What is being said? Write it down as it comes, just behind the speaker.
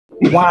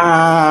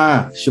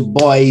Wow, it's your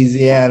boy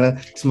Easyana.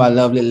 It's my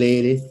lovely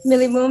lady,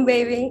 Millie Moon,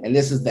 baby. and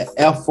this is the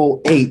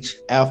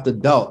FOH After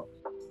Dark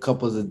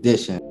Couples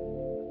Edition.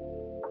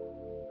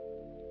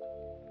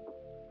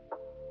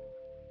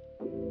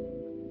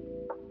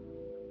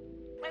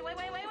 Wait a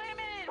minute.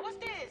 What's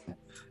this?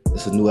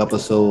 It's a new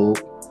episode.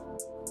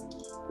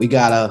 We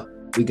got a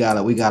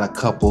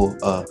couple.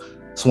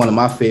 It's one of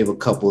my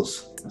favorite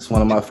couples.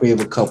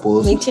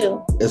 Me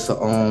too. It's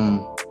a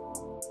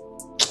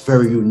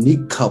very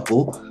unique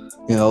couple.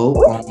 You know.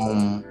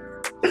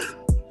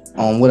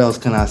 What else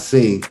can I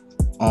say?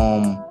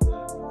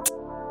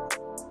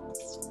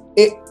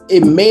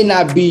 It may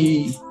not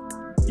be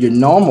your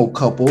normal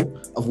couple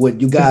of what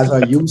you guys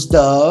are used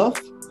to.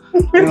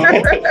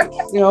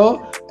 You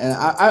know, and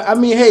I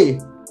mean, hey,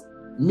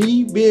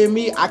 me being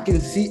me, I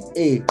can see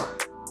a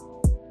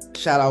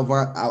shout out.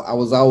 I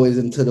was always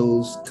into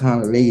those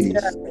kind of ladies.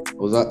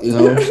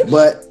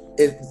 But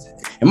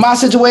in my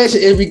situation,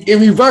 it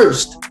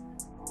reversed.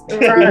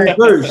 Right.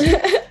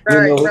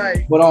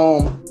 Right. But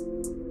y'all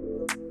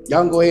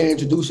can go ahead and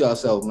introduce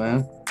yourself,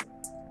 man.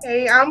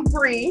 Hey, I'm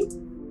Bree.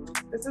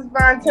 This is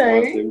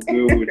Vontae.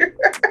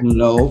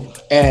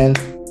 And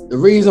the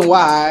reason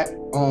why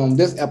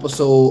this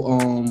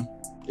episode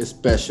is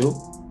special,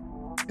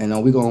 and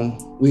we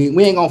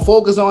ain't gonna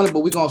focus on it, but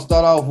we're gonna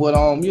start off with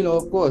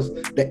of course,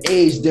 the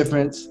age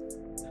difference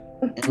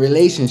in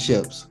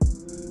relationships.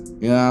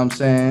 You know what I'm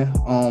saying?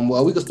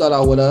 Well, we can start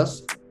out with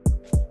us.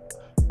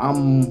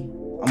 I'm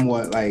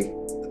what, like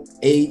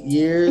 8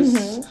 years?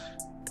 Mm-hmm.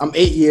 I'm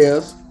 8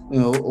 years,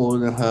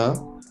 older than her.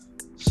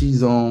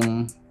 She's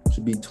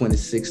should be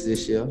 26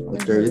 this year. I'm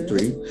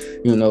 33.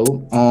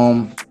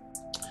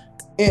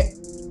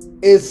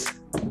 It's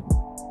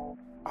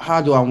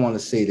how do I want to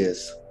say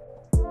this?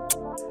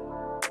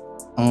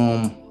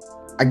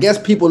 I guess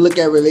people look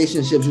at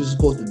relationships. You're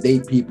supposed to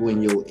date people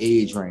in your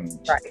age range.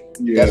 Right.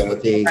 Yeah. That's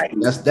what they. Right.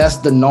 That's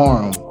the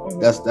norm. Mm-hmm.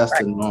 That's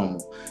the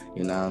normal.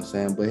 You know what I'm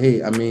saying? But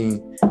hey, I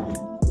mean,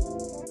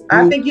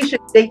 I think you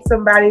should date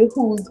somebody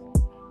who's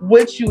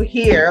what you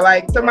hear,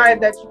 like somebody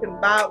that you can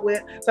vibe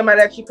with, somebody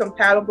that you're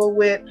compatible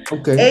with.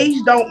 Okay.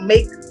 Age don't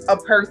make a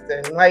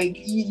person. Like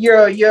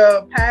your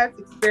past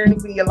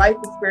experience and your life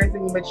experience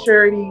and your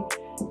maturity,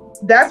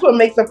 that's what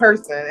makes a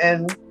person.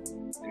 And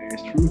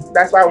it's true.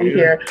 That's why we're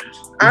here.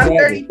 I'm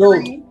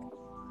 33.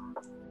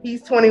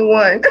 He's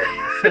 21.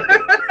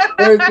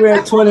 33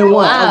 and 21.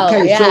 Wow,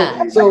 okay,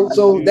 yeah.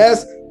 so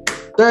that's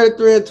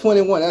 33 and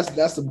 21.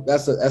 That's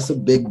a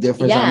big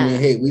difference. Yeah. I mean,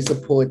 hey, we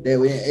support that.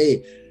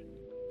 Hey,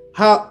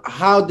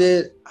 how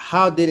did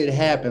it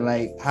happen?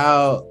 Like,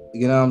 how,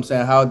 you know what I'm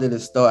saying? How did it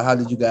start? How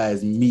did you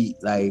guys meet?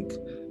 Like,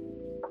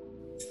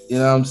 you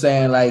know what I'm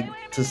saying? Like,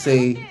 to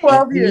say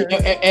 12 years.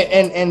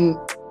 And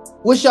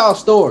what's y'all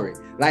story?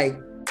 Like,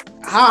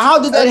 how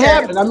did that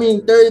happen? I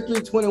mean,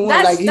 33, 21.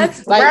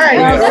 That's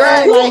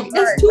right. Like,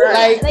 it's two.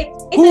 Like,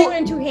 it's not even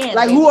in two hands.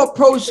 Like, who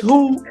approached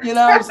who? You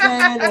know what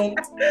I'm saying?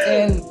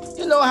 And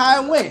you know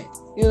how it went.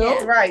 You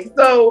know, right?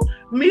 So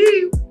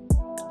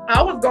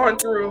I was going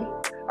through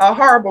a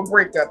horrible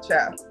breakup,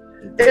 child.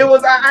 It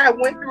was I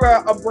went through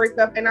a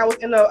breakup, and I was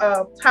in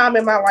a time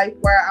in my life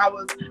where I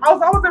was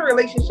always a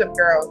relationship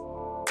girl.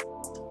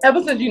 Ever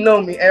since you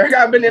know me, Eric,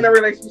 I've been in a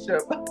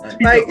relationship.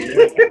 Like,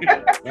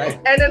 right.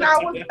 And then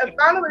finally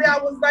I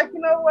was like, you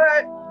know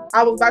what?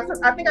 I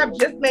think I've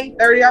just made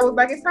 30. I was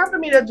like, it's time for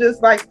me to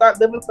just like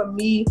start living for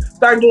me,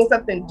 start doing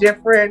something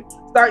different,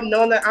 start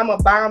knowing that I'm a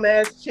bomb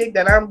ass chick,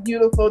 that I'm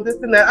beautiful, this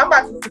and that. I'm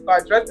about to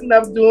start dressing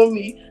up, doing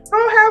me, so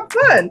I'll have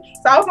fun.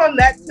 So I was on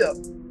that tip.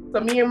 So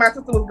me and my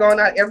sister was going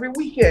out every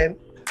weekend.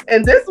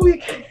 And this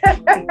weekend, we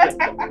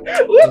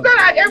was going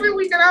out every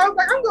weekend. I was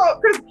like, I'm going,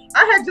 because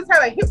I had just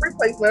had a hip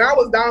replacement. I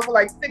was down for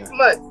like 6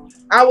 months.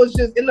 I was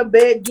just in the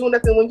bed doing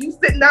nothing. When you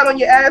sitting down on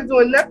your ass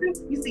doing nothing,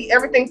 you see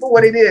everything for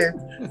what it is.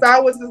 So I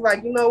was just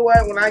like, you know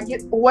what? When I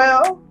get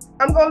well,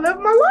 I'm going to live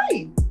my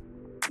life.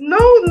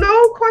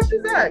 No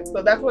questions asked.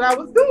 So that's what I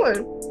was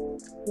doing.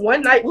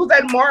 One night, we was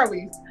at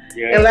Marley's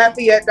in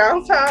Lafayette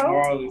downtown.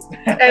 Marley's.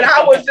 And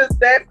I was just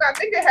dancing. I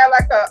think it had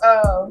like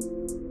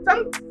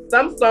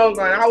some song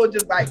on. I was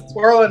just like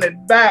twirling it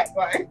back,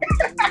 like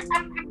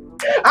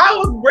I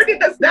was Brittany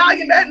the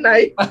Stallion that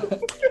night.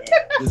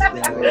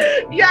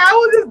 Yeah, I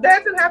was just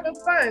dancing, having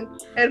fun.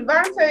 And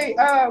Vontae,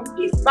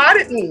 he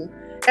spotted me,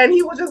 and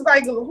he was just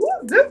like, "Who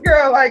is this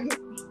girl?" Like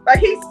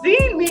he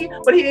seen me,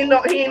 but he didn't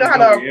know how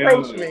to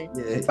approach me.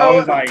 Yeah. So I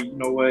was like, you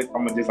know what?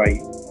 I'm gonna just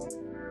like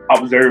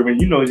observe and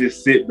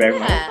just sit back.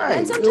 Yeah.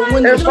 And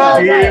sometimes it's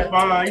fine.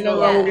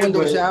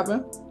 Window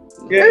shopping.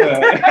 Yeah.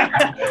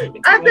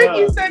 I think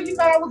you said you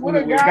thought I was with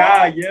a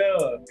guy.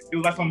 Yeah. It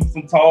was like some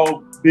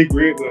tall, big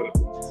red. So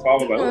I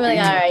was like, all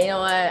right, you know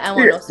what? I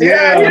want to.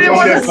 Yeah, he didn't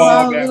want to.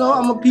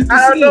 I'm a people.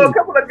 I don't know, a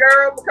couple of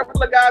girls, a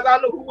couple of guys. I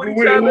don't know who with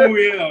each other.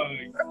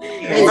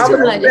 It's too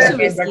much. It's too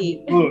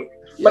risky.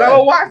 But I'm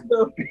gonna watch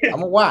them. I'm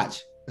gonna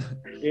watch.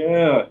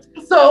 Yeah.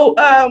 So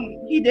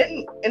he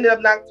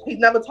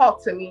never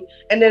talked to me.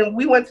 And then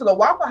we went to the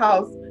Waffle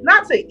House,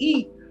 not to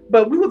eat,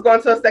 but we was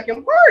going to a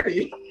second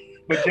party.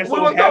 But just we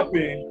so was happened.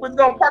 We was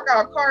gonna park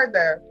our car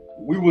there.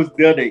 we was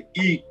there to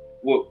eat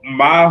with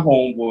my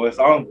homeboys.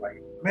 So I was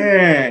like,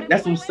 man,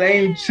 that's some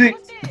same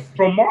chicks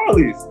from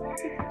Marley's.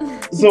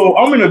 So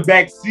I'm in the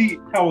back seat.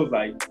 I was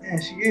like,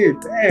 man, she is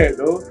bad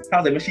though.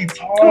 I was like, man, she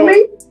tall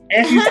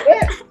and she's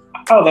fat.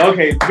 I was like,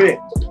 okay, bet.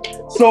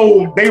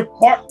 So they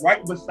parked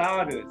right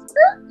beside us.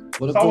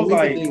 Well, So I was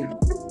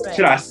like,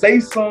 should I say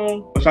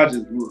something or should I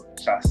just look?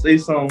 Should I say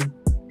something?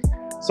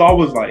 So I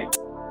was like,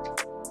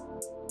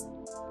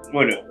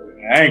 whatever.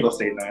 I ain't gonna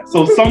say nothing.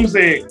 So some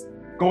said,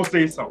 go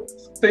say something.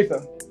 Say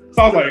something.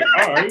 So I was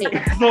like, all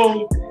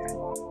right.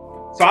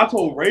 So I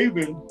told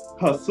Raven,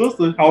 her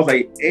sister, I was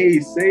like, hey,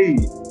 say,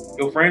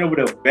 your friend over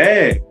there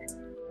bad.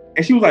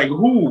 And she was like,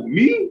 who?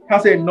 Me? I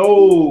said,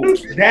 no,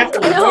 that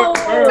was No,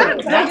 her.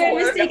 don't That get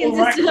was mistaken,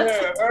 right sister.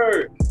 there,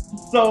 her.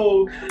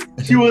 So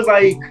she was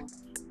like,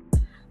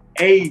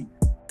 hey,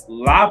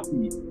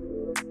 Lappy.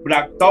 But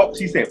I thought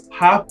she said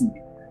Poppy.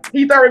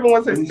 He thought Raven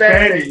was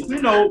Hispanic. Hispanic.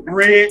 You know,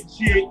 red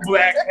chick,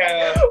 black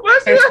hair, But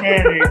she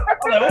Hispanic.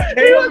 I'm like,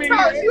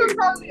 okay, she was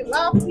calling me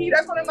Lappy.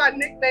 That's one of my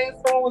nicknames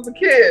when I was a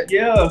kid.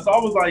 yeah, so I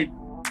was like,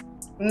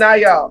 Now,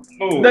 y'all,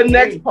 oh, the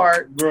next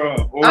part.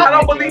 Bruh, oh I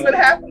don't my believe God. it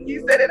happened. He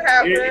said it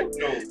happened.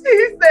 No.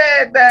 He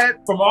said that.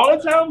 From all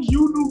the times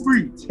you knew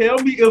Bree, tell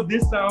me if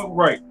this sounds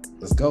right.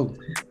 let's go.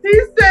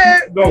 He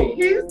said. Go.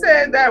 He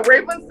said that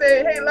Raven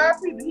said, "Hey,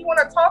 Lappy, he want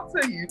to talk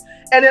to you."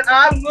 And then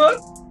I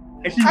looked.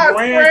 And she I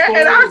ran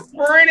and I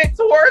forward. sprinted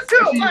towards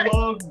And him. she Like,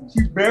 loves me.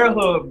 She bear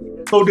hugged me.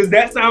 So does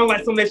that sound like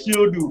something that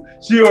she'll do?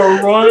 She'll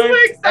run super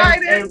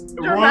excited. and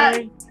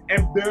dramatic. run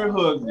and bear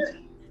hug me.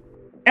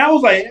 And I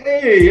was like,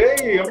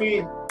 hey, I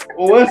mean,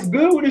 well, what's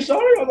good with the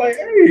shorty? I was like,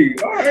 hey,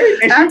 all right.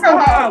 And she After know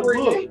how I Hogwarts.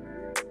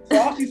 look. So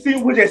all she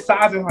seen was just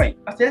sizing like,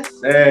 I said, that's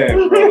sad,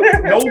 bro.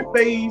 No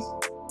face,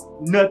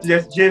 nothing.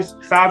 That's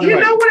just sizing You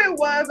like. know what it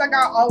was? Like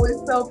I always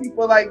tell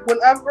people, like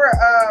whenever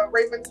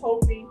Raven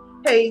told me,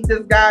 "Hey, this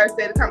guy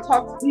said to come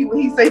talk to you,"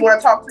 he said he want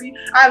to talk to you.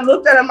 I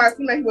looked at him. I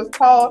seen that he was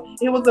tall.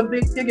 He was a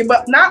big figure,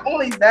 but not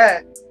only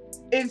that,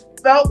 it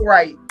felt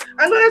right.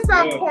 I know that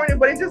sounds Yeah. corny,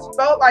 but it just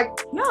felt like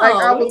No,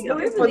 I was we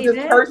looking for believe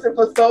this it. person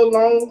for so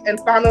long, and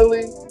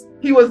finally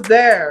he was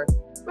there.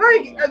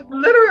 Like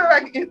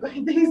literally,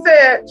 like he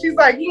said, she's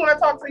like, "You want to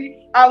talk to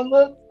you?" I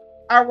looked,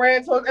 I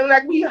ran towards, and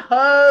like we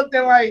hugged,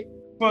 and like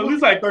For at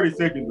least like 30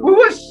 seconds. we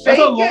were That's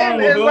shaking, a long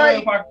and hug.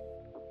 like.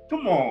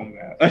 Come on,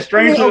 man. A I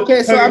stranger. mean,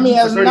 okay, so I hugging mean, you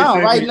for as 30 now,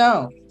 seconds. right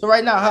now. So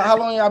right now, how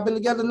long y'all been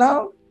together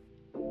now?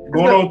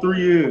 Going on 3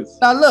 years.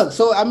 Now look,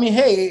 so I mean,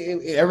 hey,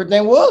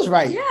 everything was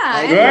right. Yeah,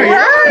 Like, Right.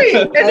 Right,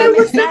 and That it was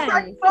makes just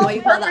like sense. so Why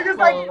you call perfect. that It's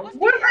like, close?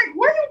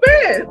 where you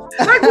been?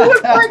 Like, we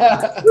was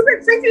like, we've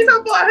been seeing each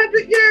other for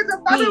 100 years, and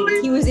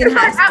finally, He was in it's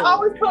high like I school.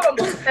 always told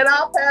him, and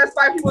our past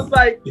life, he was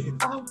like,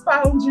 "I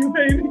found you,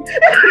 baby."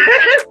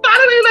 And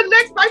finally, the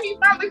next life, he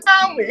finally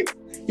found me.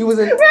 He was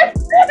in, Like,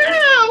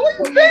 damn, where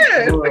you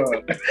been?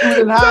 Bruh. he was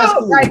in high So,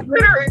 school. like,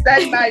 literally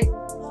that night,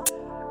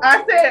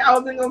 I said I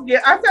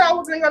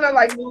wasn't gonna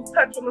like lose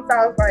touch with him. So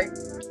I was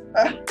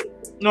like,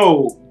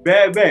 No,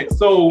 bad.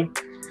 So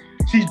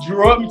she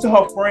drove me to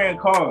her friend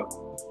car.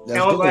 That's and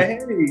I was good. like,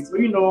 hey,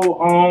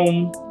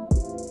 so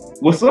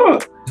what's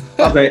up?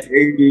 I was like,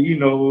 hey,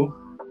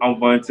 I'm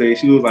Vontae.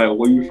 She was like,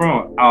 where you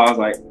from? I was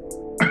like,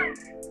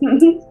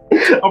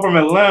 I'm from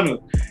Atlanta.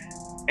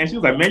 And she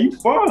was like, man, you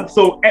far.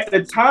 So at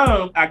the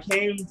time, I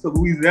came to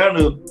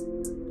Louisiana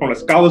on a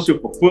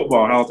scholarship for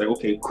football. And I was like,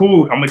 okay,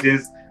 cool. I'm going to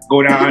just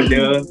go down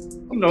there, a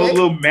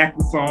little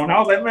Mackle song. I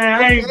was like,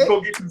 man, I ain't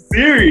gonna get too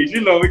serious,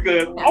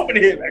 because I'm gonna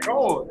hit back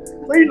on.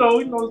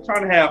 So,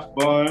 trying to have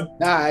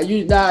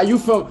fun. You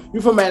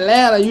from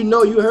Atlanta.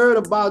 You heard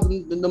about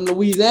them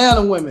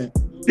Louisiana women.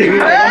 I'm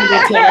gonna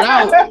go check it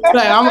out.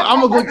 Like, I'm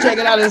gonna go check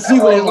it out and see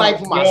what it's like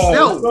for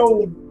myself.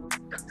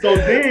 So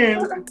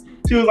then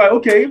she was like,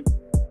 okay,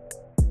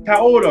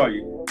 how old are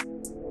you?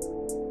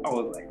 I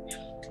was like,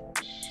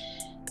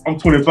 I'm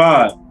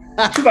 25.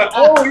 She's like,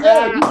 oh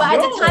yeah. But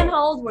at the time,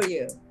 how old were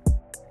you?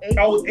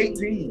 I was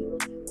 18.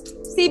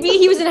 CB,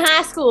 he was in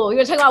high school. You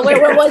were talking about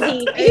where was he?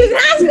 He was in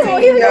high school.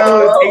 He was in I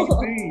high school.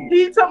 was 18.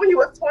 he told me he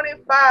was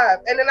 25,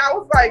 and then I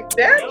was like,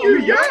 "Damn, you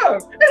Yeah.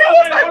 young." And he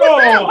was like, Hold "Well,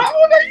 damn, on. how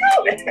old are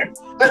you?"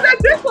 Because at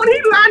this point,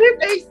 he lied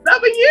his age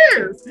 7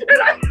 years.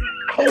 And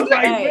I was like,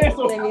 Right. man,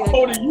 so Let me how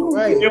old are you?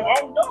 Right. If I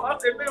don't know, I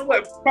said, man,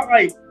 what,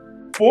 like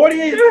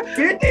 40,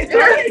 50, 30?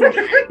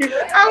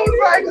 I was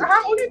like,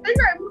 "How old do you think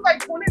I am?" He was like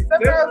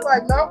 27. I was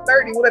like, "No, I'm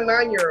 30 with a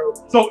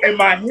 9-year-old." So in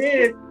my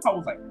head, I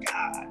was like,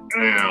 God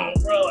damn,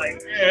 bro,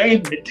 like, man, I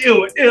ain't gonna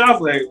deal with it. I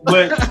was like,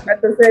 but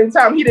At the same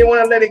time, he didn't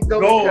want to let it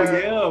go. go,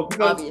 because- yeah.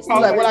 Because Obviously. I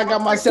was Like what I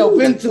got myself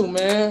into,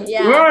 man.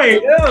 Yeah.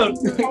 Right, yeah. I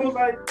was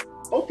like,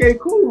 okay,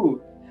 cool.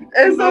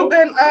 And so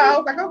then I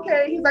was like,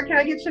 "Okay." He's like, "Can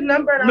I get your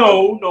number?" And I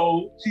was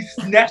No. She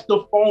snatched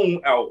the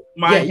phone out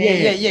my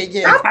hand.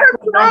 Yeah. I'm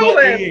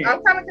controlling. in.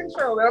 I'm kind of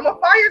controlling. I'm a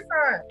fire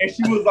sign. And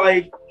she was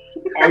like,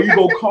 are you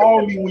gonna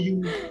call me when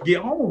you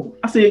get home?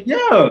 I said,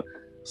 yeah.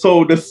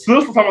 So the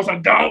sister told me,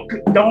 like,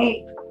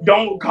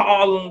 don't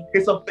call him.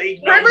 It's a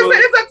fake Raven number.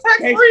 said it's a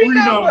Text-free text-free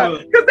number number.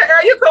 because the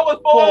area code was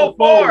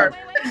 404.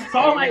 So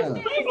I'm like, Yeah.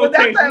 "You But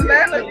gonna that's text me?"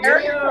 Atlanta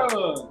area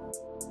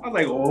Yeah. I was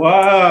like,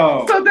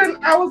 wow. So then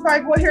I was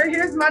like, well,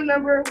 here's my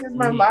number. Here's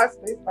my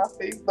MySpace, my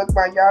Facebook,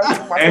 my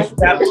Yahoo, my And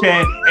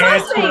Snapchat,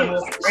 and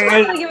Twitter,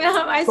 and Give me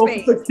out my Social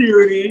space.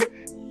 Security,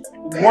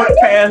 work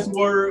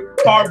password,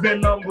 car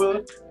VIN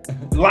number,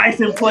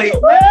 license plate.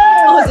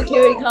 Oh,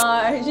 security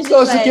card. She's Social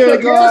just like,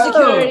 security card.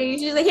 Social security.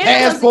 She's like, here's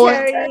Passport.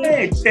 Social security.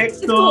 Hey, check It's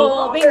stub.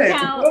 cool, bank Hey,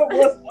 account.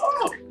 what's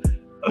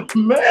up?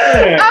 Man.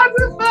 I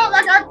just felt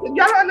like y'all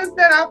don't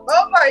understand. I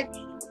felt like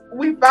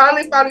we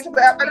finally found each other,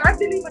 and I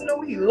didn't even know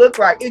what he looked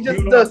like. It just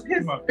You know, does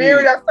his my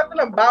spirit, something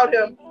about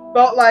him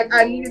felt like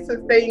I needed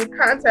to stay in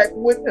contact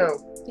with him,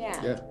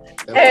 Yeah.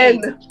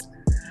 and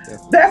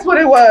that's what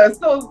it was.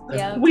 So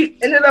Yeah. we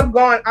ended up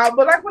going out,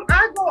 but like when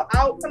I go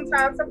out,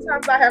 sometimes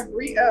I have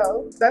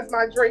 3L. That's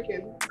my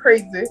drinking,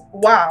 crazy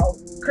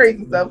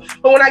stuff.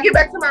 But when I get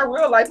back to my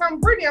real life, I'm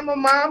Brittany. I'm a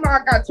mom.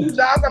 I got 2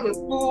 jobs. I'm in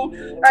school.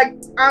 Like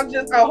I'm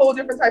just a whole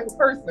different type of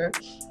person.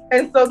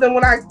 And so then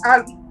when I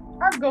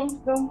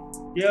ghost them.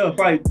 Yeah, it's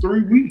like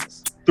 3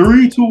 weeks.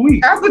 2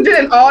 weeks. After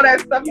doing all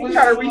that stuff, he was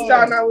trying to reach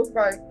out, and I was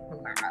like,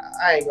 nah,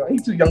 I ain't gonna.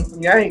 He's too young for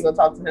me. I ain't gonna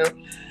talk to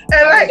him.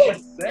 And like,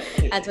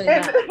 That's what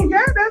and, it's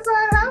yeah, that's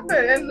how it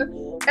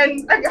happened.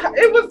 And like,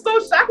 it was so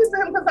shocking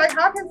to him because like,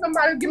 how can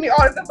somebody give me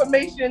all this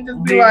information and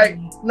just be like,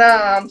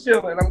 nah, I'm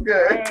chilling, I'm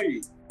good.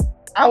 Hey.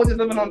 I was just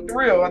living on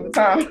thrill at the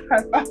time.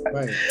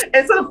 Right.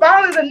 And so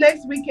finally, the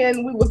next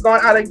weekend, we was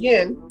going out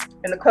again,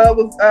 and the club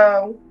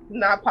was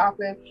not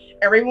popping.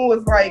 And Raymond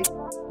was like,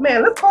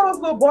 man, let's call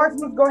those little boys and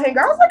let's go hang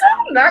out. I was like,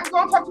 I'm not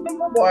going to talk to them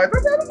little boys.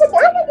 I said, little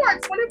boy, I'm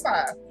like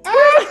 25.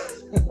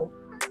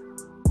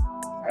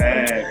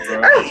 Hey,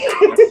 bro.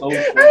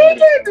 I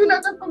can't do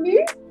nothing for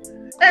me.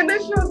 And then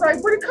she was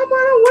like, Brittany, come on,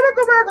 I want to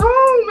go back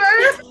home,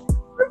 man.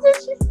 That's what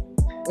she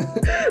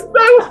So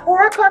it was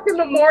 4 o'clock in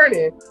the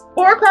morning.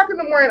 4 o'clock in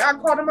the morning, I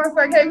called him. I was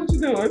like, hey, what you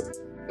doing?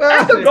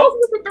 After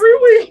ghosting for 3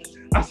 weeks.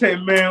 I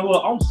said, man,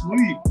 look, I'm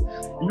asleep.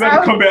 You got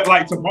to come back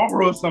like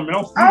tomorrow or something.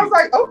 I'm I was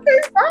asleep. like, okay,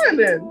 fine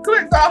then.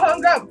 Good. So I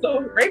hung up. So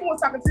Raymond was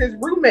talking to his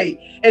roommate,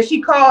 and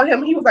she called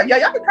him. He was like, yeah,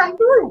 y'all can come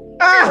through.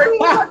 And Raymond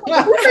was like,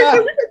 well, the roommate said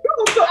we can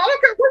do. So I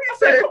don't care what he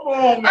said. Come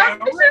on, man.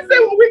 She said,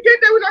 when we get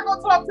there, we're not going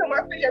to talk to him. I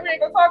said, yeah, we ain't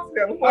going to talk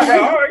to him. I was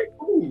like, all right,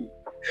 cool.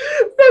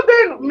 So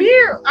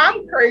then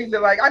I'm crazy.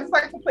 Like, I just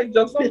like to play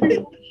jokes on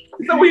people.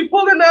 So we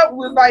pulling up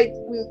was like,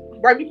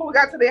 right before we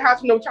got to their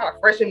house, trying to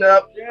freshen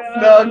up,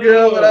 smell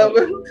good,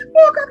 whatever. 4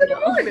 o'clock in the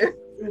morning.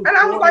 And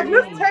I was like,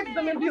 let's text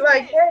them and be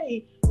like,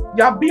 hey,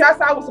 y'all be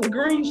outside with some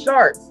green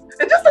sharks.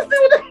 And just to see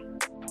what they,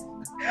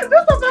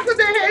 just to fuck with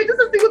their head, just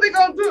to see what they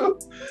gonna do.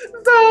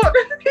 So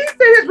he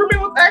said his roommate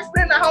was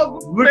actually in the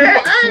house. Look Man,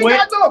 at I ain't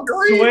got no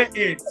green.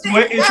 sweating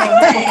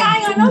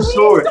some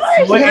shorts.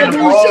 Sweating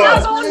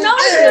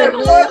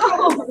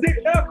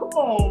Come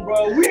on,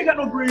 bro. We ain't got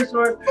no green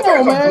shorts. Come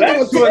on, man.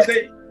 Black shorts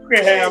they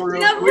can have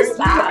real quick.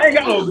 Stop. I ain't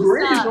got no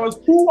green shorts.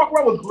 Who walk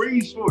around with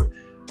green shorts?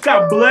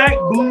 Got black,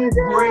 blue,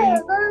 gray,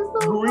 That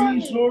is so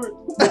green funny. shorts.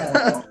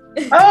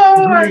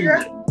 Oh my Green.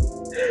 god.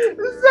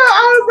 So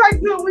I was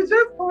like, dude, we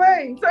just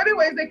playing. So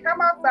anyways, they come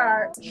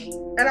outside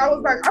and I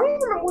was like, I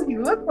don't remember what he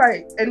looked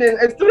like. And then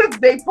as soon as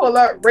they pull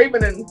up,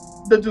 Raven and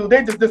the dude,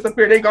 they just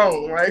disappear. They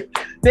gone, right?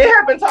 They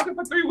have been talking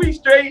for 3 weeks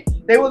straight.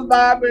 They was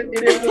vibing.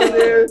 It is what it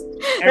is. And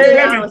Hey, we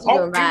I haven't was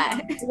doing talked.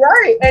 right.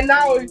 Right. And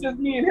now it's just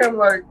me and him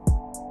like.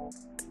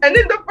 And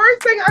then the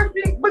first thing I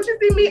think, but you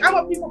see me, I'm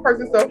a people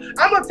person, so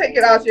I'm gonna take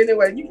it out you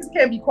anyway. You just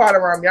can't be quiet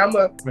around me. I'm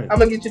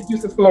gonna get your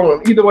juices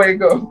flowing either way it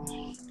goes.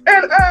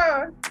 And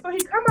so he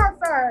come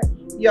outside,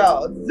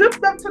 y'all,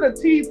 zipped up to the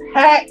teeth,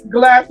 hat,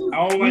 glasses,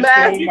 I don't like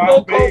mask, showing my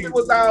no coat face. that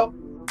was out,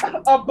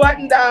 a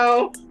button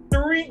down,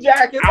 3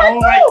 jackets. I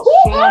don't like, like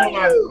who are showing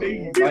my you?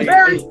 face. He's Like,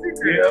 very it's-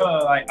 secret. Yeah,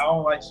 like I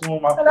don't like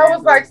showing my face. And I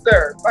was like,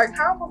 sir, like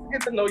how am I supposed to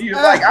get to know you?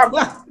 Like I'm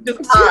just She's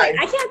like, eyes.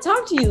 I can't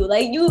talk to you.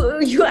 Like you.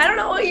 I don't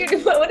know what you're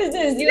doing. What is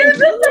this? You're You're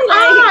just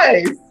like,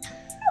 eyes.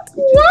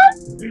 What?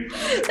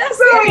 that's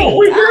So scary.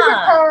 we get in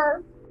the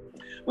car.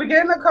 We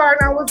get in the car,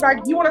 and I was like,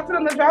 "You want to sit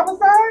on the driver's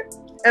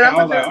side?" And I'm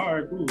I was gonna like, just, all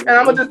right, cool. and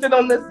I'm gonna just sit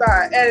on this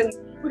side. And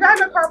we got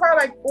in the car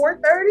probably like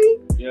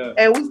 4:30, Yeah,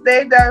 and we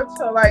stayed there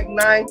till like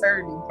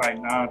 9:30 like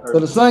 9:30. So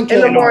the sun in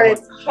came the know, morning,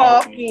 like,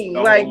 talking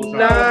the like whole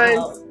time.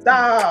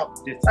 non-stop.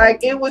 Just,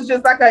 Like it was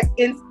just like an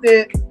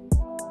instant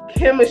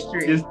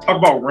chemistry. just talk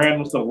about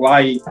random stuff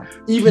like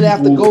even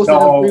after Ooh, ghosting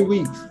dog. them 3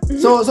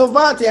 weeks. So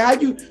Vontae,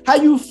 how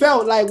you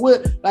felt like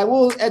what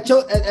was at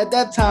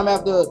that time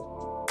after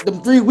the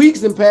 3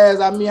 weeks and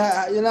passed? I mean,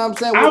 you know what I'm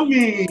saying? I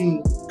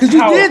mean, Because you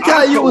how did tell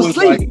I her you felt was was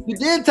asleep. like- You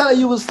did tell her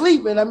you was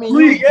sleeping. I mean,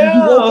 sleep, you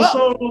woke yeah. up.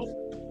 So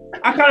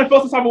I kind of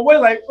felt some type of way,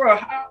 like, bro,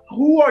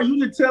 who are you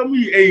to tell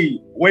me, hey,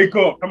 wake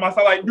up? Come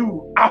outside, like, dude,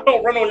 I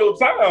don't run on your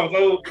time,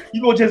 so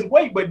you gonna just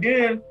wait. But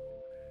then,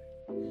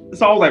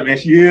 so I was like, man,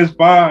 she is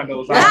fine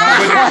though. So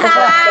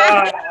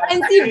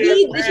And see,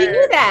 she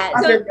knew that.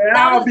 I So said, man, that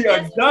I'll was be a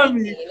just-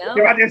 dummy you know?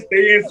 if I just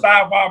stay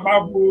inside while my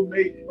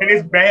roommate and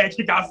this bad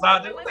chick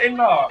outside. Just say,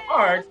 no, all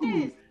right,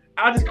 cool.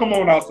 I'll just come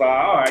on outside.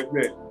 All right,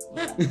 good.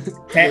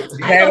 Hat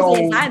I don't stay on.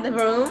 inside the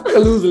room. I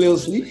lose a little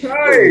sleep.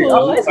 Hey,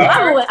 Cool.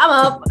 I'm I'm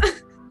up.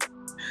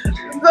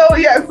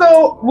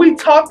 So we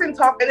talked, and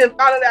then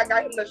finally I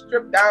got him to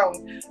strip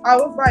down. I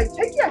was like,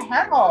 take your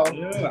hat off,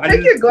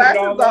 take your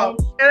glasses off.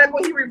 And like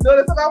when he revealed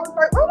it, I was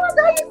like, oh my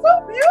God, you're so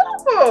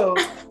beautiful.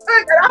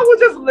 Like, and I was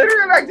just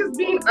literally like just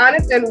being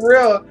honest and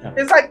real.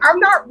 It's like I'm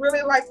not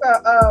really like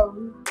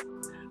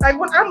like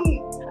when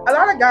a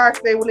lot of guys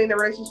say when in a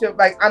relationship,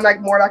 like I'm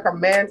like more like a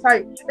man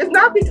type. It's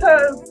not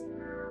because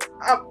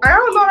I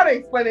don't know how to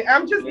explain it.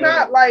 I'm just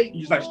not like,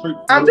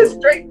 I'm just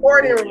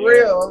straightforward and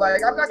real.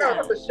 Like I'm not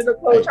gonna put the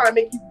sugarcoat trying to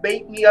make you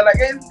bait me or like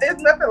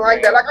it's nothing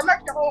like that. Like I'm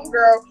not your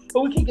homegirl,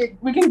 but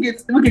we can get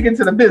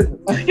to the business.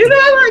 You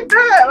know, like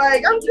that.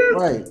 Like I'm just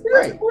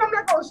I'm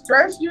not gonna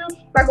stress you, I'm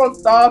not gonna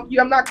stalk you,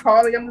 I'm not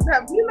calling you, I'm just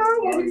having, you know,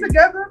 when we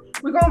together,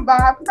 we're gonna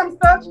vibe. Because I'm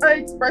such an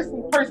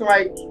expressive person.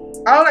 Like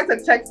I don't like to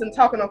text and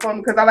talk on the phone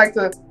because I like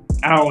to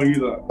I don't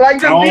either. Like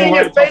just be in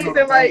your face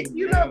and like,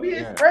 you know, be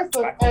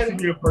expressive. And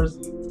be a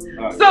person.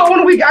 So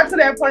when we got to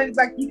that point, it's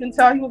like you can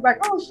tell he was like,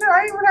 oh shit,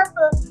 I ain't even have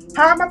to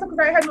hide myself because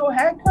I ain't had no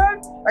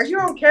haircut. Like you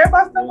don't care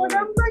about stuff like that.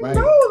 I was like,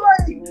 no,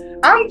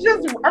 like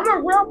I'm a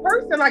real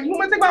person. Like you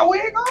want to take my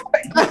wig off?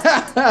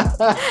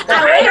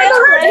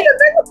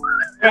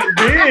 And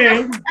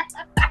then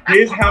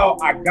here's how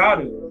I got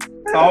it.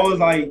 So I was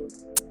like,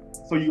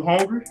 so you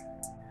hungry?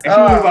 And she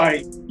was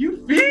like,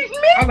 you feed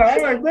me? I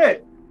was like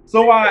that.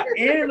 So I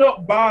ended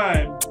up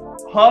buying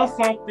her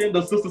something,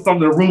 the sister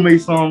something, the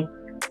roommate something.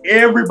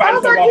 Everybody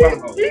was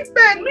like, he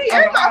fed me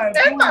and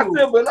my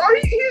sibling. Oh,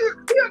 he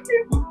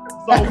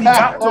So we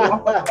got to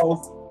our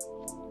house.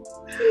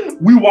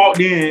 We walked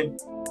in,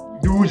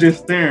 dude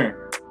just staring.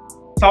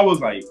 So I was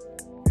like,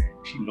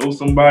 she knows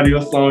somebody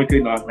or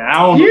something. I don't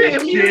know. You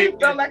immediately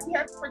felt like you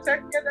had to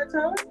protect me at that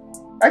time?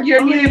 Like you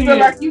immediately feel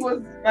like you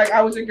was like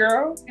I was your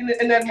girl in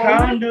that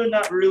moment? Kinda,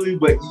 not really,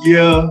 but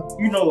yeah,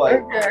 you know,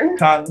 like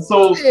kinda.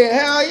 So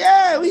hell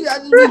yeah, I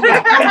just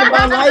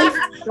my life.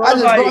 I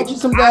just brought you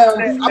some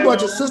damn. I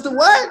brought your sister.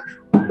 What?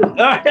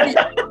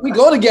 We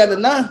go together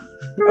now.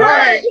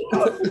 Right.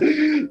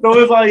 So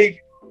it's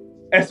like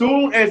as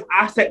soon as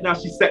I sat down,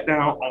 she sat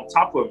down on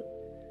top of me.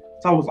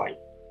 So I was like,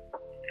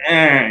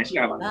 man, she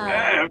got like,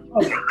 man,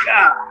 oh my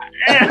God.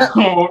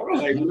 I'm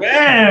like,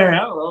 man,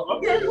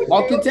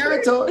 walk the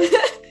territory.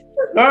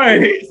 All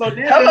right, so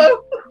then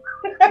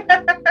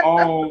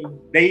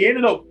they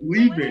ended up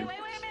leaving,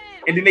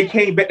 and then they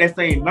came back that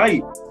same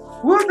night.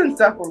 We was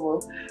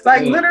inseparable.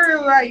 Like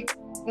literally, like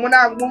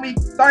when we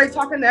started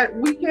talking that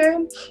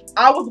weekend,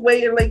 I was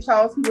way in Lake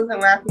Charles. He was in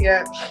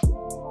Lafayette.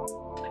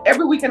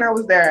 Every weekend I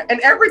was there,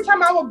 and every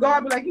time I would go,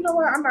 I'd be like, you know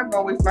what? I'm not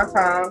gonna waste my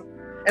time.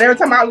 And every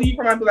time I leave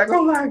from, I'd be like,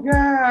 oh my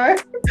God.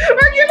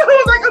 Like, you know,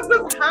 it was like a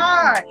just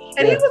high.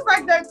 And he was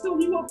like that too.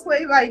 He would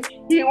play like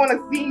he didn't want to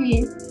see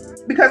me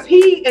because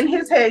he, in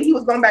his head, he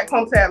was going back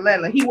home to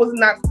Atlanta. He was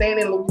not staying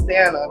in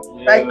Louisiana.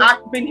 Like,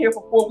 I've been here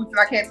for 4 weeks and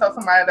I can't tell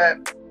somebody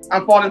that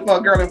I'm falling for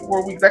a girl in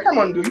 4 weeks. Like, come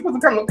on, dude. You're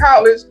supposed to come to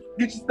college,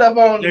 get your stuff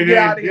on, and get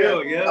out of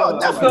here.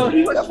 So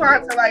he was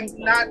trying to like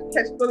not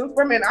catch feelings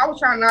for me, and I was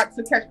trying not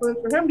to catch feelings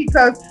for him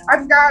because I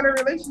just got out of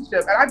a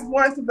relationship and I just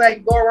wanted to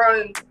like go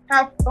around and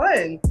have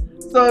fun.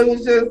 So it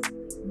was just,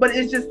 but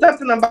it's just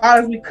something about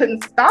us we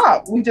couldn't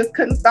stop. We just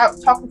couldn't stop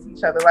talking to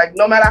each other. Like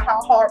no matter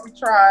how hard we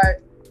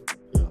tried,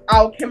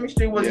 our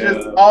chemistry was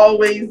just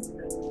always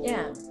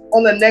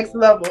on the next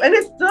level. And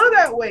it's still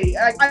that way.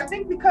 I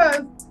think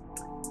because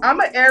I'm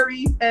an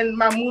Aries and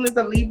my moon is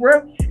a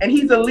Libra and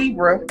he's a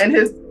Libra and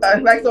his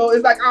like, so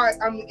it's like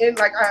I'm in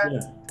like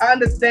I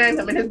understand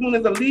him and his moon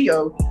is a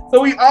Leo.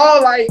 So we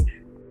all like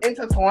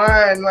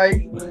intertwined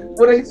like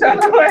with each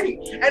other, like,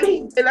 and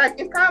like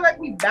it's kind of like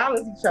we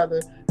balance each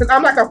other because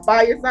I'm like a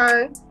fire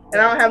sign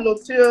and I don't have no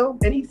chill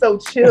and he's so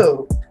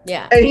chill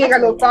and he ain't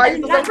got no fire,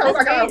 so sometimes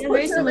I gotta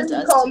push him and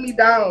he calm me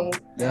down.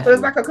 So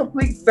it's like a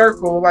complete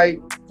circle,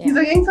 like he's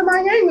a yin to my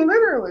yang,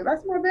 literally.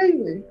 That's my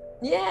baby.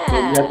 We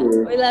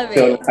love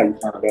it. How you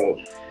found out.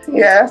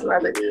 Yeah, that's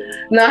not it.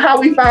 Now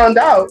how we found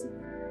out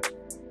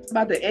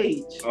about the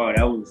age. Oh,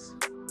 that was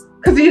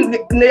because you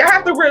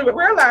have to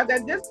realize that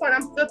at this point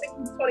I'm still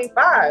thinking he's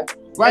 25.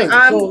 Right.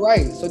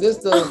 So this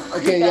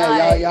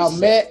the y'all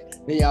met,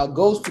 then y'all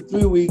ghost for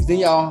 3 weeks, then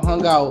y'all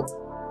hung out.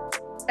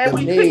 And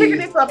we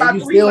thinking it for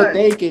about 3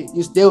 months.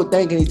 You still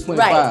thinking he's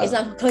 25. Right. It's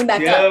not coming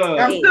back up.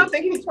 I'm still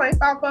thinking he's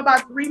 25 for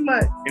about 3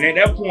 months. And at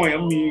that point, I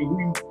mean,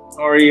 we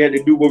already had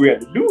to do what we had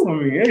to do. I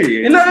mean,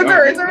 you know,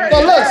 it's all right. So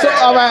look, so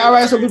all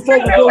right. So before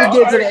we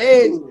get to the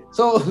age,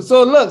 so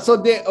look, so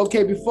then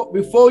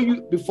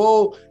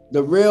before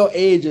the real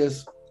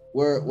ages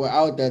were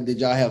out there, did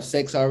y'all have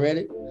sex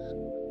already?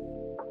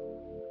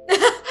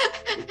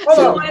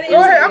 Hold on.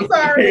 Go ahead. I'm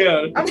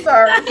sorry. I'm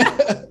sorry.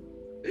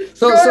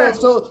 So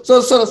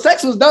the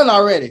sex was done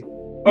already.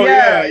 Oh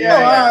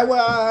yeah. All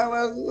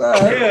right.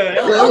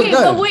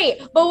 Okay,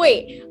 but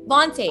wait,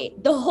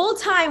 Vontae, the whole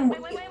time,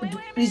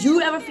 did you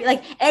ever feel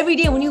like every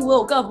day when you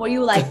woke up, were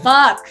you like,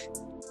 fuck?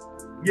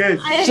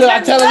 Yes. Should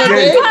I tell her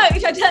today?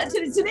 Should I tell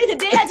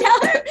today I tell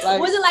her? Like,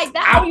 was it like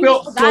that? I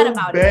felt so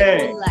about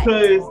bad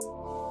it?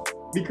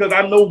 because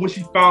I know when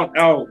she found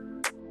out,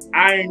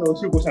 I ain't know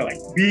she was trying to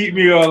like beat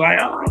me or like,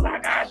 oh my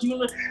gosh, you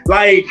know,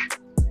 like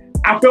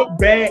I felt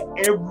bad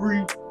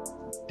every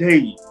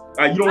day.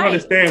 Like, you don't Right.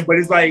 understand, but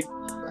it's like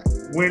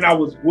when I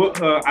was with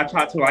her, I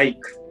tried to like,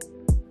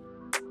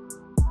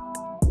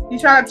 He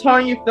tried to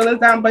tone your feelings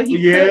down, but he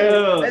yeah.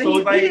 couldn't. And So he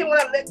it's like didn't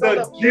want to let go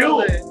the of the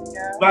guilt, feeling.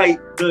 Yeah.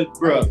 like the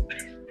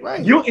bruh,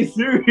 Right. guilt is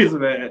serious,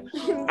 man.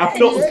 I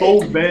felt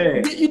so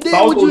bad. You did So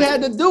I was what you gonna-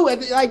 had to do.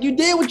 Like you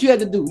did what you had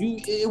to do.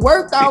 It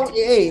worked out.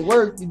 Hey, it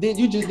worked.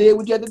 You just did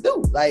what you had to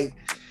do. Like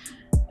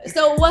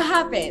So what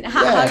happened?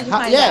 How did you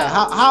find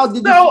out? How did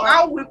you? So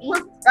I was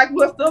like, we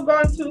were still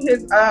going to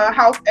his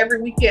house every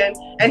weekend,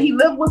 and he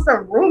lived with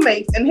some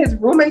roommates, and his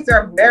roommates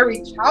are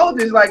very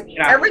childish. Like And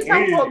I every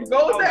time hated we'll it. go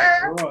I was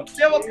there, like, bruh,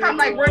 they will come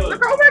like, chill.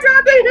 like, oh my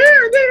god, they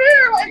here,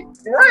 like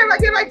right, like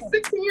they're like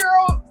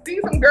 16-year-old, see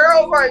some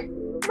girls, like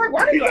I'm like,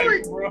 why are He you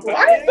like, so, bruh, why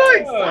are you so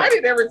yeah.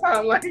 excited every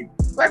time? Like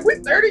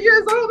we're 30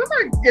 years old,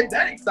 I'm not get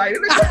that excited.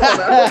 Like, come on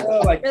now. Yeah,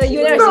 like, Really,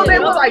 you never So seen they it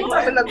will like before?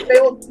 come in the,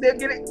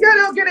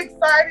 they'll get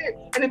excited,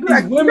 and they'll be These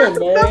like, women, you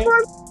got some stuff man. for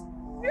us?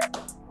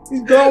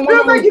 He's going They're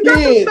one like, of you got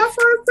some kids. stuff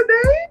for us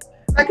today?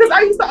 Like, cause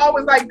I used to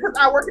always like, cause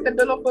I work in the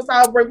dental office,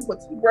 I'll bring people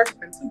toothbrushes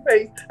and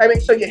toothpaste. I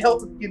make sure your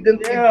health, your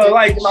dental, yeah,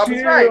 like your mouth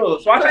is right. chill.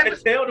 So I tried to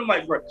tell them,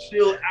 like, bro,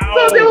 chill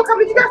out. So they will come,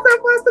 you got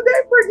something for us today,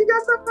 Fred? You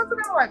got something for us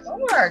today? I'm like, oh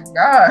my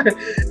god.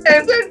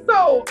 And then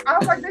so I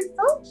was like, they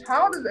so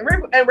childish.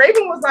 And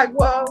Raven was like,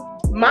 well,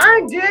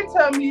 mine did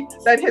tell me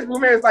that his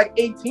roommate is like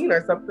 18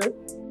 or something.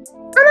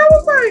 And I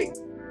was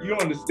like, You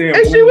don't understand.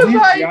 And When she was we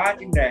like-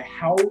 got in that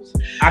house,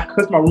 I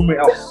cussed my roommate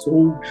out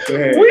so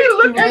bad. we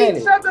looked at Man.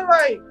 each other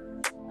like,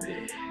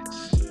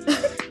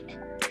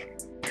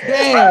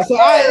 Damn. So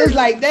it's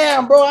like,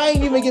 damn, bro. I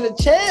ain't even get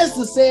a chance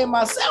to say it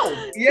myself.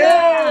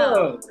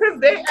 Yeah. because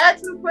they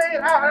actually played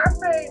it out. And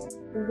I say,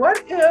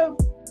 what if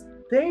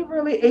they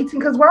really 18?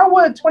 Because why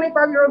would a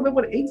 25-year-old live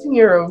with an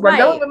 18-year-old? Like,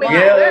 that don't even make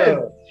Yeah.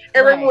 sense.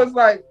 And Raven was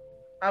like,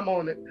 I'm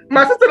on it.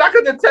 My sister, like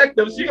a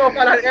detective. She gonna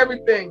find out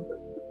everything.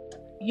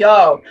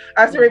 Yo,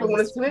 I said, Raven,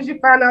 as soon as you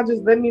find out,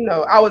 just let me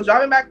know. I was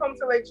driving back home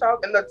to Lake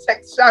Charles, and the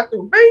text shot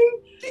through. Bing!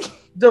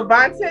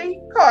 Devontae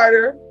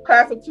Carter,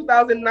 class of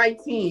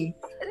 2019.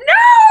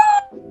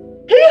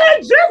 No! He had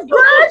just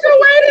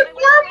graduated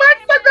 4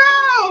 months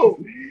ago.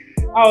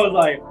 I was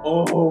like,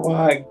 oh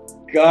my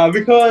God.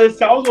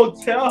 Because I was going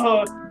to tell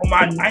her on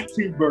my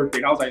 19th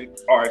birthday. I was like,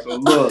 all right, so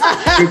look.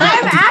 I'm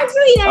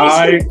actually All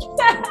not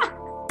right.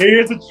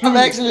 Here's the truth. I'm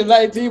actually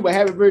 19, but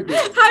happy birthday.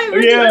 Happy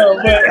birthday.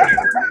 Yeah, but.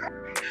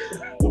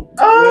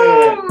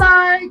 Oh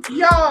my,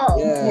 y'all.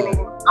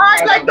 Yeah.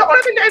 I like the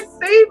only thing that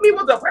saved me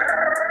was the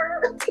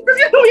because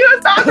you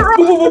start the road.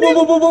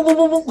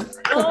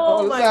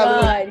 Oh my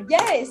god.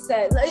 Yes.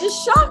 It's a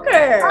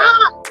shocker.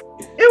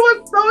 It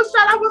was so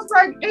shot. I was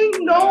like, ain't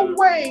no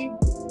way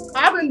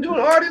I've been doing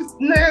all this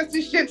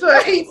nasty shit to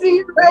an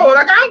 18-year-old.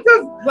 Like I'm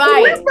just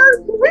Right.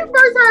 when we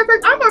first started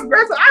sex, I'm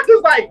aggressive. I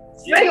just like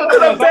sling him to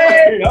the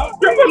bed,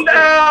 strip him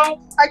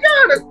down. Like you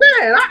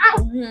understand. I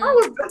Mhm.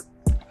 was just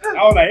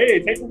I was like,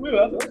 hey, take the wheel.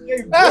 I was like,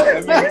 okay, bro.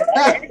 I mean,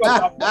 I ain't gonna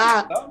stop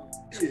that.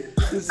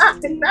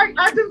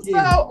 I just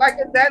felt like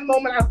at that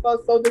moment I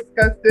felt so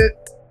disgusted.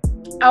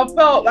 I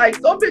felt like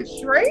so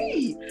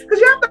betrayed. Because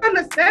you have to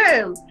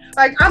understand,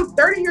 like I'm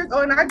 30 years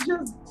old and I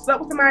just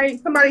slept with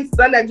somebody's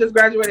son that just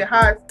graduated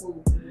high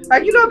school.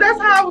 Like, you know, that's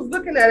how I was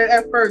looking at it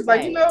at first.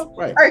 Like, you know,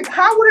 Right. like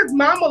how would his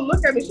mama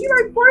look at me? She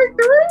like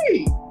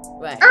 43.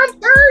 Right. I'm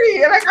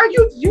 30. And like, are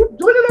you doing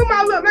it on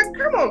my lip? Like,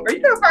 come on, girl.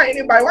 You can't find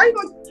anybody. Why you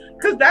going?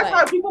 Because that's Right.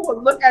 how people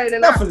would look at it.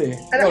 And Definitely.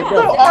 and No, so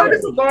definitely. all of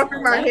this was going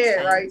through my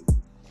head, right?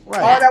 All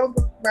Right. that was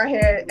going through my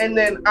head. And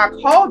then I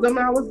called him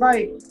and I was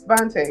like,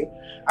 Vontae,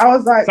 I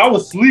was like, So I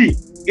was asleep.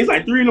 It's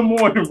like 3 in the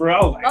morning, bro.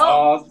 I was like,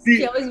 Oh, oh, see.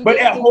 she always But do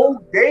that that. whole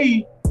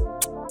day,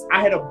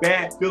 I had a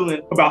bad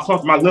feeling about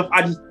something. My lip,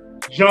 I just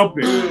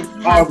jumping.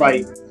 I was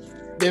like, The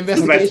it was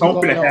investigation like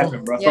something going to on.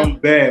 happen, bro. Yep. Something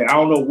bad. I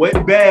don't know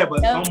what bad,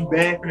 but Yep. something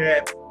bad for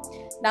that.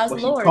 That was But the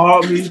she Lord.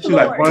 called me. She was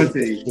like, Lord.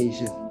 Vontae.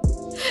 Investigation.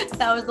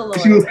 That was the Lord.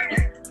 She was,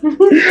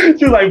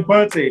 she was like,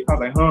 Vontae. I was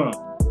like,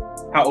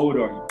 huh? How old are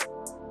you?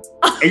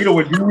 And you know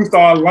when you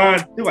started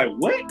lying, they were like,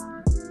 what?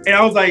 And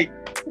I was like,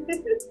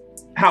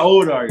 how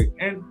old are you?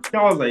 And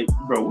I was like,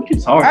 bro, what you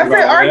talking I about?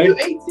 said, are man? you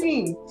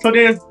 18? So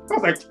then I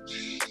was like,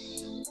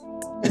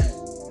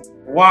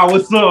 wow,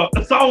 what's up?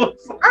 So I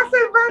was, I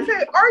said,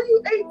 Vontae, are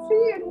you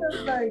 18? And he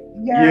was like,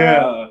 yeah.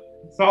 yeah.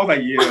 So I was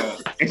like, yeah.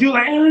 And she was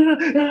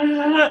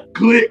like,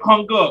 click,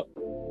 hung up.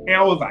 And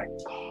I was like,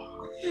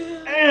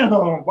 damn,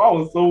 I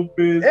was so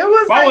pissed. It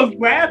was But I like, was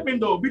laughing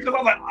though, because I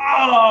was like,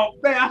 oh,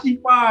 man, she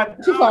fine.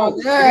 She fine,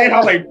 And then I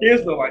was yeah. like,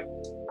 pissed. I'm like,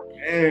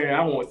 man,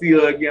 I want to see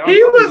her again.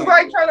 he was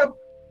like trying to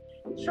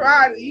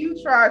you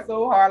tried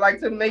so hard, like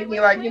to make me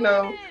like, you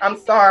know, I'm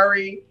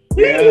sorry.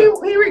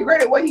 He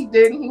regretted what he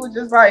did. And he was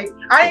just like,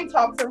 I ain't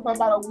talked to him for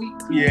about a week.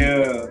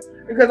 yeah.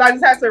 Because I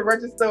just had to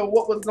register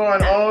what was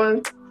going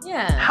on.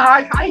 Yeah.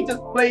 How he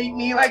just played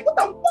me. Like, what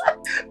the fuck?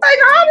 Like,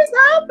 how did this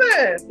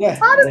happen? Yeah.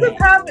 How did this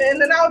happen?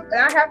 And then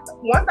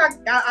once I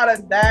got out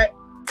of that,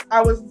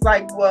 I was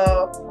like,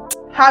 well,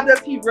 how does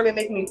he really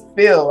make me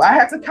feel? I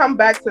had to come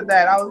back to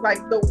that. I was like,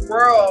 the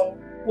world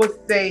would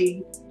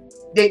say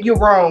that you're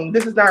wrong.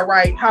 This is not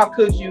right. How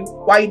could you?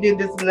 Why you did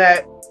this and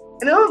that?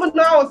 And they don't even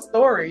know our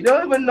story. They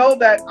don't even know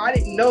that I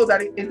didn't know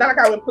that it's not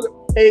like I would put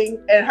a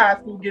at high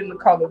school getting the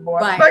color boy.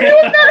 Right. Like it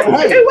was not,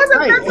 Right. it wasn't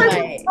Right. that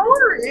type of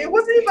story. It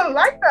wasn't even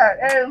like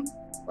that. And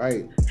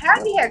Right.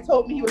 had he had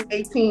told me he was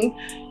 18,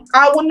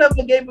 I would never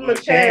gave him a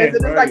chance.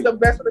 And it's like the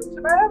best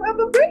relationship I have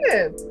ever been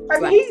in.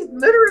 Like Right. he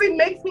literally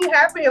makes me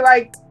happy.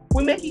 Like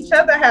we make each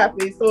other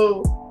happy.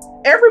 So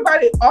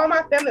everybody, all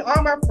my family,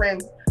 all my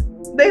friends,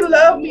 they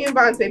love me and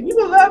Vontae.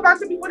 People love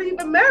Vontae before they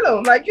even met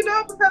him. Like, you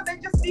know, because they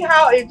just see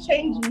how it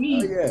changed Oh,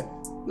 me. yeah.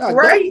 No,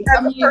 Right, I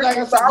as a mean, like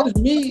I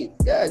person,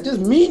 said, just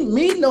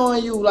me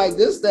knowing you, like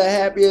this, the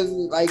happiest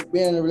like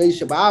being in a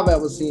relationship I've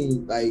ever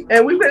seen. Like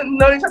And we've been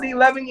knowing each other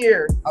 11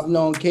 years. I've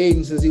known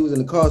Caden since he was in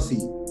the car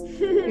seat.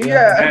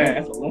 Yeah. Man,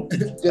 that's a long-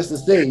 Just to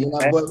say, you know,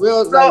 but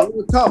real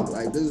talk,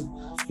 like this,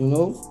 you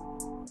know.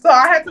 So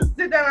I had to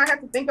sit down. I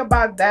had to think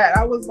about that.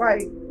 I was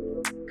like,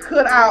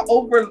 can I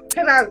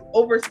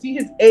oversee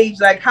his age?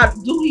 Like, how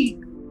do he?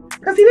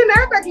 Because he didn't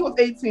act like he was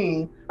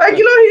 18. Like,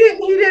 you know,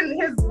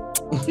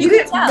 he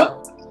didn't tell. look.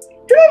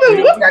 He didn't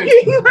even look like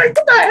he like,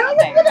 what the hell?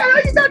 What the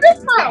hell you got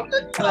this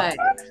from? Right.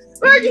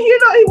 Like, you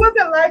know, he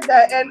wasn't like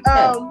that. And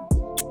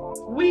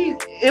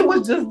it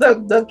was just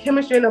the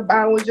chemistry and the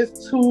bond was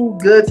just too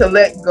good to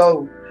let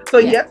go. So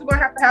yes, we're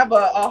gonna have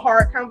a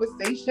hard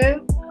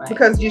conversation. Right.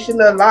 Because you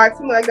shouldn't have lied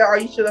to me like that, or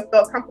you should have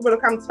felt comfortable to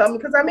come tell me.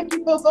 Because I make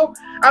you feel so.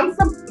 I'm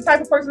some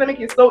type of person that make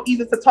it so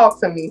easy to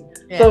talk to me.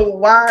 Yeah. So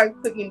why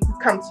couldn't you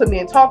just come to me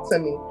and talk to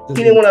me? He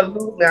didn't want to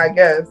lose me, I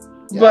guess.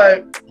 Yeah.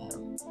 But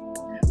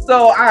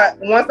so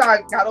once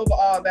I got over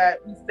all that,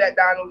 we sat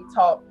down and we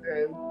talked,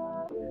 and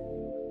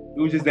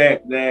it was just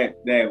that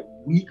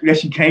week that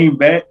she came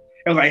back.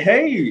 It was like,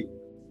 hey,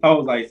 I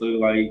was like, so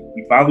like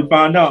we finally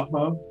found out,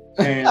 huh?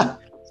 And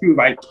she was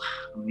like,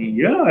 I mean,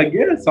 yeah, I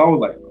guess. So I was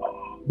like, oh.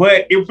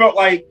 But it felt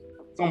like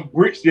some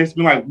bricks just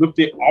been like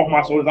lifted off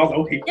my shoulders. I was like,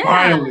 okay, Yeah.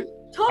 finally.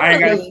 I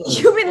ain't Totally.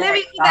 You've been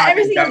living with that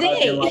every single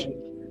day.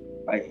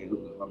 Like,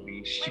 I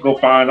mean, she go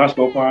find out,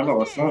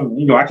 or something.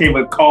 You know, I can't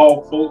even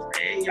call folks.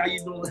 Hey, how you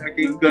doing? I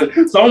can't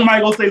because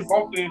somebody gonna say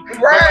something.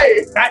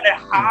 right. I had to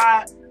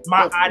hide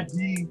my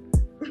ID.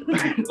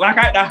 Like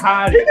I had to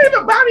hide He didn't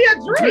even buy me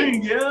a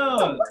drink. yeah.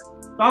 So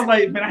I was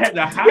like, man, I had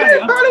to He hide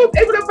didn't it. probably was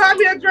able to buy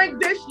me a drink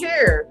this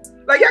year.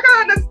 Like y'all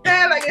gotta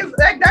understand, like it's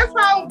like that's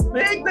how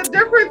big the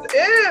difference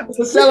is. It's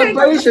a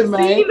celebration,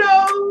 man.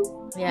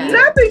 Casino, Yeah.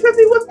 nothing because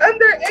he was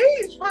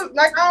underage for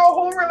like our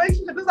whole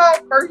relationship. This is our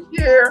first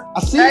year. I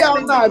see y'all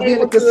Actually now being being in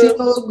able to-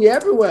 casinos, be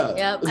everywhere.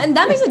 Yep. And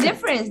that makes a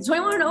difference.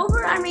 21 and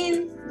over, I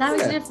mean, that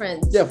makes a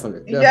difference.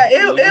 Definitely. Yeah,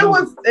 it's a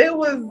lot.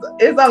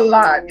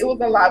 It was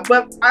a lot.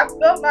 But I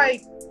felt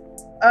like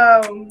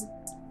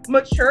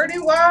maturity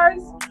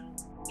wise,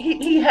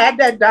 he had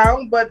that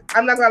down, but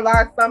I'm not gonna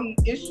lie, some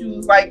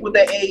issues like with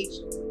the age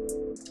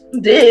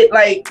did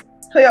like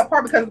play a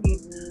part because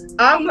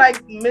I'm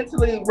like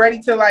mentally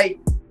ready to like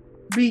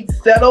be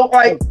settled,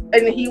 like,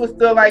 and he was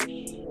still like,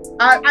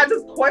 I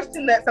just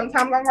question that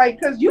sometimes. I'm like,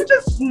 because you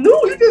just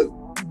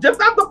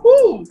dipped out the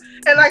pool,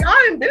 and like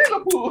I ain't been in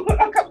the pool.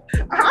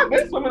 I've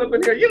been swimming up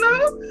in here, you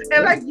know,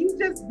 and like you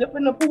just dip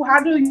in the pool. How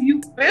do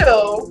you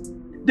feel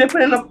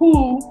dipping in the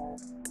pool?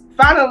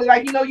 Finally,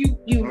 like, you know, you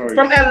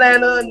from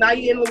Atlanta, now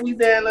you're in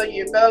Louisiana,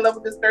 you fell in love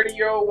with this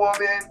 30-year-old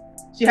woman.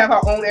 She have her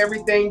own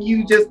everything.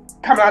 You just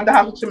come out of the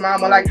house with your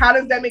mama. Like, how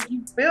does that make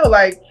you feel?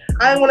 Like,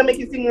 I don't want to make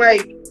it seem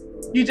like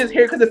you just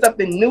here because it's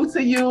something new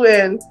to you,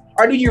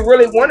 or do you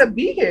really want to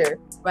be here?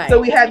 Right. So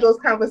we had those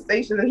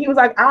conversations, and he was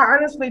like, I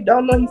honestly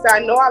don't know. He said, I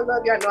know I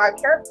love you, I know I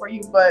care for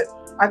you, but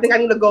I think I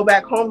need to go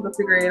back home to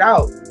figure it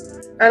out.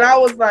 And I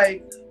was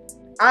like,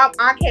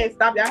 I can't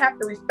stop you. I have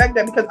to respect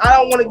that because I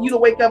don't want you to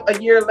wake up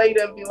a year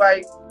later and be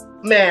like,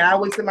 man, I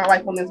wasted my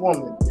life on this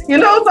woman. You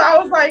know, so I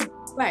was like,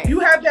 right.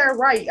 You have that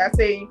right. I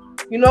say,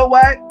 you know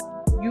what?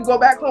 You go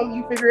back home,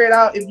 you figure it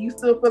out. If you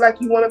still feel like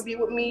you want to be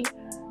with me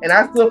and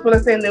I still feel the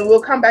same, then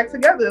we'll come back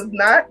together. If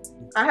not,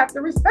 I have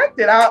to respect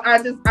it. I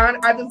just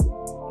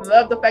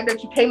love the fact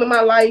that you came in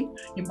my life.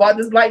 You brought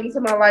this light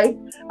into my life.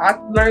 I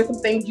learned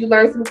some things, you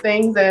learned some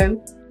things, and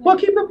we'll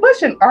keep it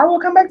pushing. Or we'll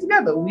come back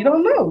together. We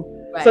don't know.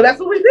 Right. So that's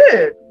what we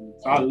did.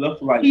 So I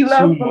left for like He 2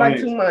 left for like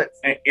months, 2 months.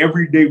 and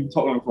every day we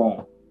talked on the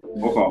phone.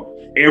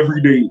 Okay,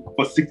 every day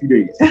for 60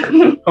 days.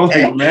 I was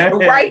like, man,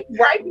 right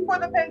before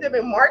the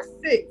pandemic, March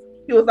 6th,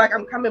 he was like,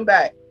 I'm coming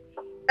back.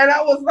 And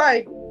I was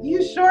like,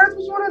 you sure that's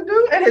what you want to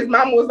do? And his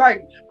mom was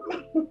like,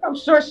 I'm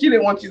sure she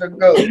didn't want you to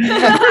go.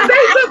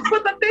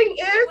 But the thing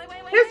is,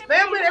 his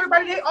family and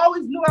everybody, they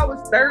always knew I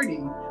was 30.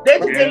 They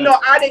just didn't know,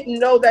 I didn't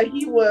know that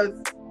he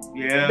was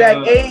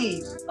that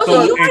age. Oh,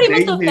 so you already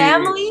met the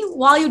family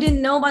while you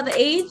didn't know about the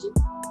age?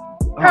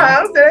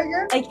 Huh? Say that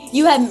again? Like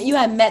you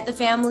had met the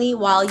family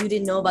while you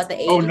didn't know about the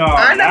age? Oh no,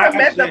 I never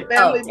met the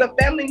family. Okay. The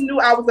family knew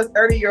I was a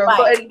 30-year-old.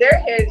 Right. So in their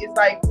head, it's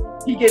like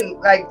he getting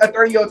like a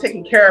 30-year-old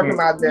taking care of him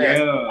out there.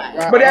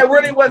 Yeah, But that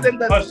really wasn't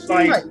the Hush,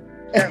 like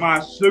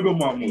my sugar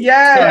mama.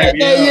 Yeah. Like,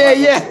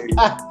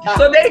 Yeah.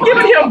 So they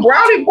giving him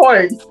brownie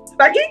points.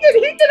 Like he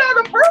get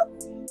all the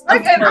perks.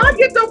 Like, and I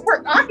get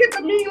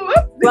the mean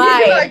look.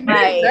 Right, Like,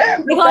 right.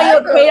 damn, They call you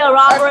a cradle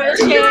robber and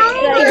shit. Yeah.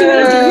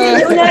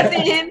 Like, you do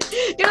nothing.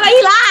 They're like,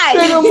 he lied.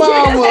 Single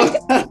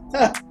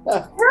mama.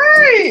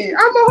 Right.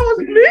 I'm a host.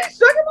 Me,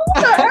 sugar, what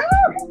the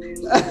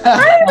hell?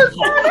 I ain't even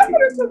signed up for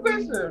this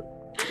position.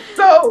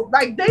 So,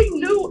 like, they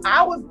knew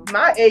I was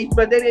my age,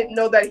 but they didn't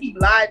know that he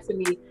lied to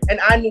me. And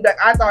I knew that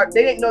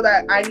they didn't know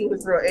that I knew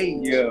his real age.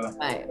 Yeah.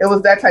 Right. It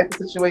was that type of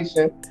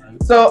situation.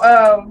 So,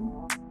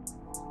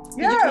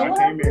 yeah. I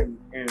came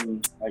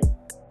in like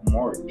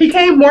March. He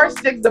came March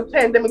 6th. The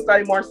pandemic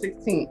started March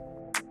 16th.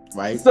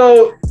 Right.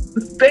 So,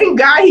 thank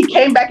God he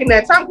came back in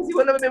that time because he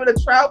would never be able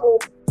to travel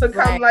to come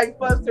Right. like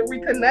for us to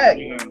reconnect.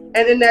 Yeah.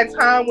 And in that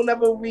time,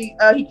 whenever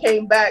he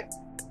came back,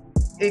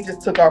 it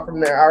just took off from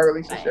there. Our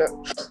relationship.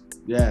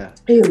 Yeah.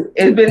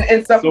 It's been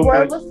insufferable So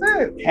ever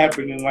since.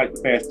 Happened in like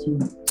the past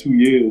two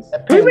years.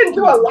 We've been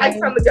through a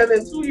lifetime together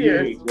in 2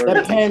 years.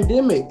 The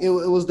pandemic. It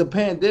was the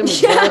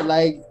pandemic, Yeah. bro.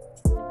 Like,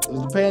 it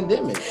was the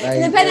pandemic. Like,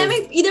 In the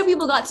pandemic, either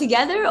people got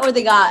together or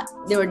they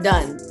were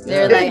done.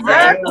 They're like, Exactly.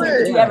 I don't want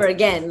to do ever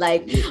again.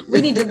 Like,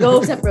 we need to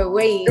go separate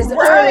ways.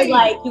 Right. Or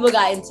like people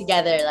got in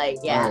together. Like,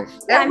 yeah. Right.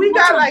 And we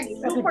got like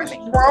super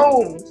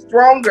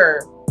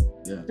stronger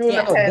Yeah. during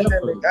Yeah. the pandemic.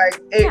 Definitely.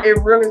 Like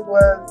it really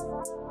was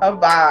a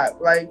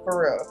vibe, like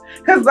for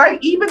real. Cause like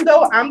even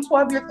though I'm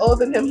 12 years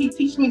older than him, he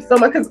teach me so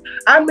much. Cause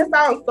I missed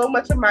out on so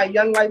much of my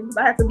young life because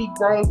I had to be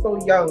grown so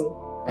young.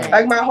 Right.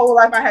 Like my whole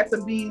life, I had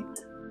to be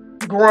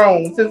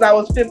grown since I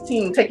was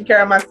 15, taking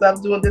care of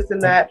myself, doing this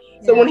and that.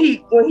 So when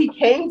he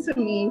came to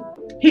me,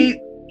 he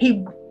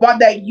brought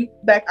that youth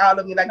back out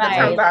of me, like Right,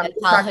 the times I the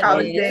missed my childhood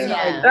college days, days.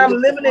 yeah. And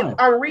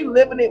I'm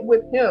reliving it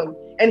with him.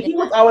 And he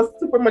was always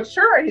super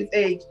mature at his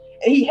age.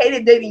 And he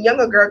hated dating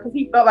younger girls because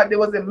he felt like they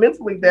wasn't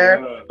mentally there.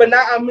 Yeah. But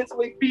now I'm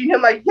mentally feeding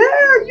him like, yeah,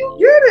 you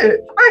get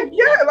it. Like,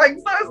 yeah, like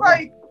so it's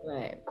like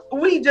Right.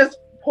 we just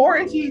pour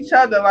into each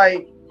other.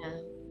 Like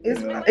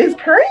Yeah.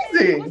 it's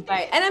crazy.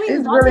 Right. And I mean,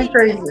 It's one really thing,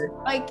 crazy.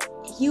 like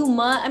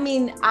I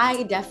mean,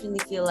 I definitely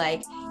feel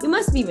like you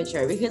must be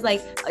mature because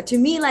like to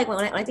me, like when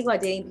I think about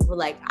dating people,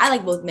 like I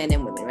like both men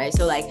and women, right?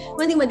 So like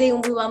when I think about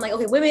dating people, I'm like,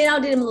 okay, women, I'll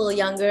date them a little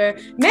younger.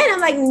 Men, I'm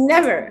like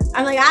never.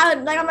 I'm like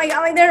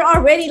they're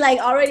already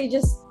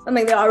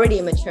they're already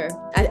immature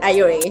at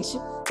your age.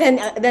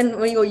 Then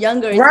when you go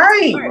younger, it's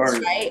Right. worse,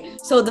 right?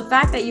 So the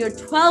fact that you're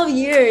 12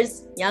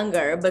 years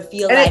younger but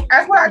feel And like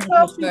that's what I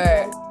tell mature.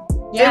 people.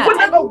 Yeah. It would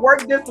never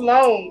work this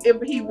long if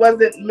he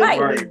wasn't mentally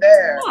Right.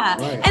 there. Yeah,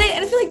 Right.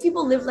 and I feel like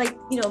people live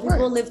people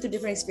Right. live through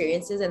different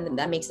experiences, and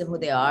that makes them who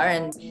they are,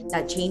 and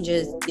that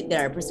changes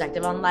their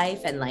perspective on life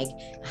and like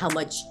how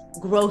much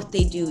growth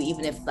they do,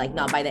 even if like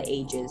not by the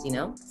ages, you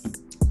know.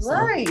 So,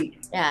 Right.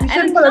 Yeah. You And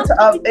shouldn't put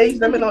an age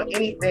limit on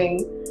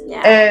anything.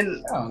 yeah.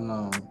 And I don't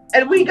know.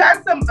 we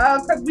got some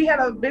because we had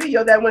a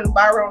video that went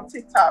viral on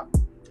TikTok.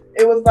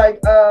 It was like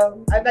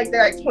I think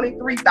there like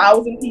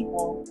 23,000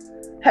 people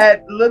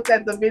had looked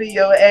at the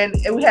video, and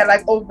we had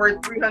like over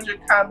 300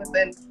 comments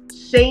and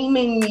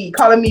shaming me,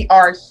 calling me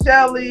R.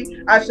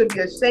 Shelley. I should be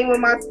ashamed of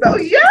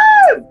myself.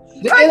 Yes,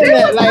 The like they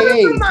internet, were like, coming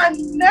hey, to my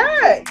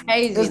neck.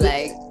 Crazy, That's the-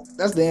 like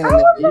that's the I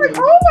internet. was like,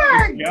 oh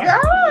my Yeah.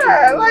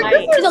 god, like right.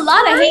 this There's is a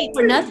lot of hate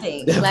for crazy.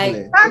 nothing. Definitely.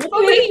 Like I what so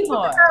are you many hating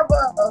people for? have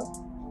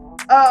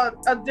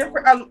a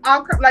different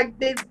outcome. Like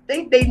they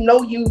think they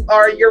know you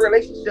or your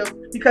relationship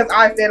because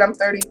I said I'm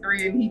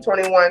 33 and he's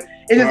 21.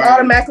 It just Right.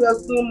 automatically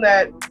assume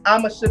that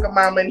I'm a sugar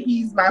mama and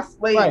he's my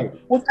slave. Right.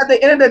 Which at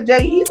the end of the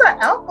day, he's an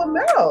alpha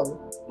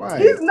male.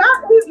 Right. He's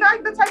not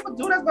the type of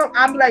dude that's gonna.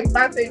 I'm like,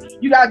 Vontae,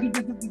 you gotta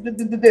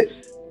do this.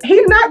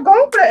 He's not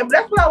going for that. But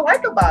that's what I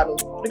like about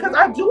him because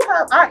I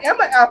am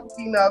an alpha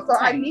female, so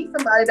I need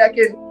somebody that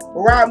can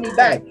ride me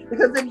back.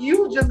 Because if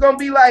you just gonna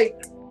be like,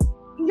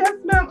 yes,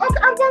 ma'am, okay,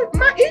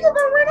 my ego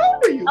gonna run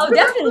over you. Oh,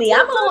 definitely.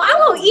 I'm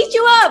gonna eat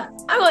you up.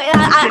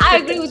 I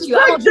agree with you.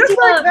 I'm Like, gonna just eat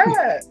you like up.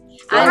 that.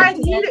 So I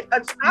needed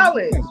a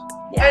challenge.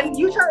 Yeah. And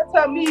you trying to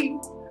tell me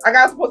I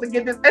got supposed to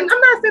get this, and I'm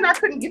not saying I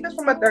couldn't get this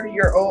from a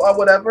 30-year-old or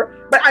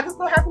whatever, but I just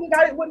so happened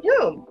got it with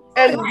him,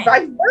 and Right.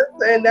 vice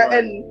versa.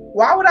 And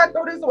why would I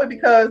throw this away?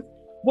 Because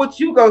what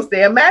you go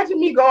say?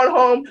 Imagine me going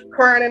home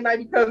crying at night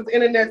because the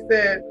internet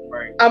said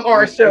Right. I'm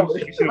R.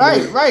 Shelley.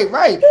 Right.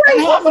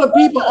 And half of the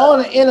people on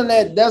the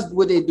internet, that's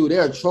what they do.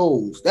 They're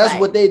trolls. That's Right.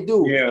 what they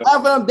do. Yeah. Half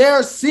of them,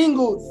 they're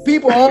single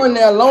people on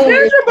there alone.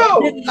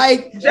 Miserable,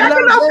 Like, you know jacking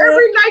what I'm off saying?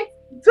 every night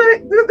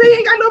because they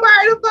ain't got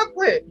nobody to fuck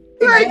with.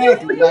 Like,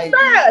 Exactly. you Like,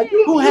 sad.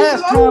 who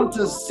has time alone.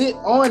 to sit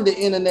on the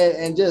internet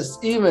and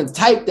just even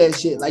type that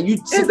shit? Like, you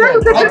sit there Exactly.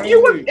 and Because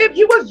type- if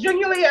you was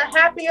genuinely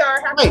happy or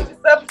happy with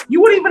yourself,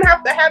 you wouldn't even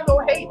have to have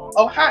no hate.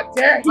 Oh, how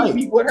dare he Right.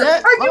 be with her? Yeah,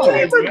 Like you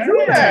wouldn't right. even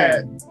do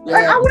that.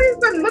 Like Yeah. I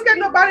wouldn't even look at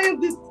nobody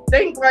and just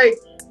think like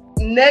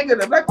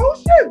negative. Like, oh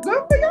shit,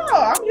 good for y'all.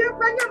 I'm here,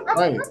 I'm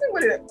Right. nothing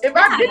with it. If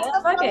I get Yeah,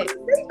 stuff, fuck I it.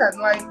 wouldn't think that.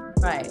 Like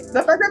Right.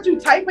 the fact that you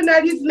typing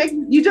that just makes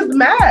you just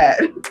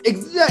mad.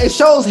 It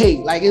shows hate.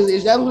 Like,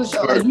 it's that's what it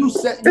shows. Like, you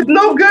said, There's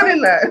no good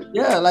in that.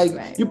 yeah, like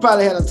Right. you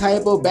probably had a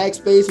typo,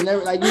 backspace, and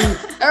everything. Like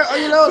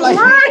you know, like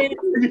Right.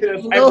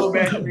 That's You know?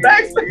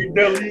 Facts. And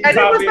it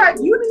was like,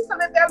 you need to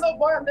let that little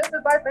boy live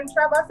his life and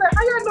travel. I said,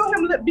 how y'all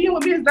know him being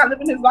with me is not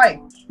living his life?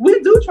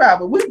 We do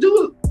travel. We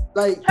do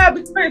Like, have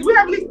experience. We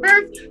have an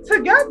experience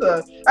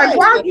together. Like,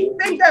 why do you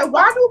think that?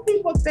 Why do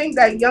people think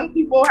that young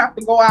people have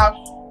to go out,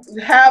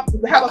 have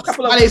a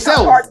couple of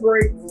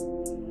heartbreaks,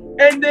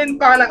 and then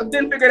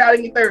figure it out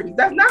in your 30s?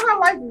 That's not how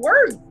life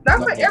works. Not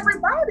for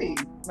everybody.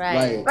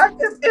 Right. Like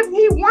if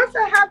he wants to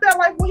have that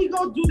life when he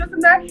go do this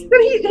and that,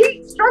 then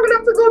he's strong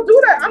enough to go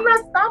do that. I'm not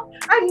stopped.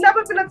 I've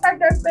never been a type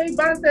that say,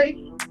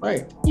 Vontae,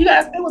 right. You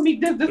gotta stay with me,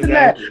 this and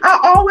that. I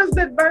always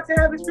let Vontae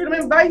have his freedom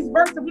and vice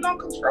versa. We don't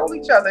control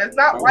each other. It's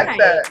not like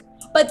that.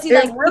 But see,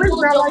 It like really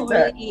people not don't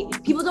like really,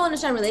 people don't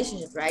understand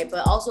relationships, right?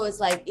 But also,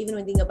 it's like even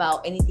when thinking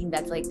about anything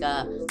that's like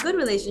a good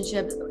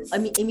relationship, I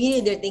mean,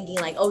 immediately they're thinking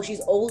like, oh, she's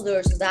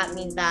older, so that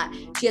means that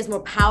she has more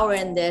power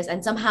in this,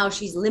 and somehow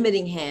she's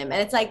limiting him.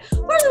 And it's like,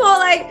 first of all,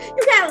 like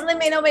you can't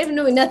limit nobody from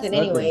doing nothing,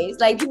 anyways.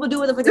 Like people do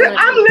what the fuck they want.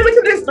 I'm limited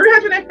to this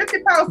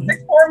 350-pound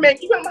 6'4" man.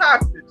 Keep him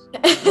hostage.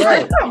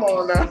 Right. Come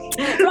on now.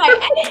 Right.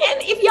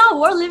 And if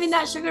y'all were living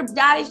that sugar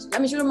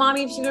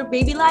mommy, sugar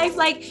baby life,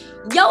 like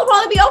y'all would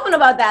probably be open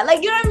about that.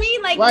 Like, you know what I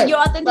mean? Like you're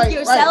authentic to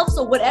yourself.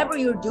 So whatever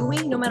you're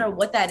doing, no matter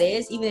what that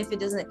is, even if it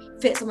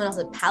doesn't fit someone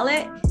else's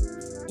palate,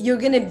 you're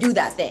gonna do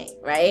that thing,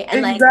 right?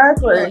 And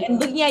exactly. Like, and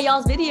looking at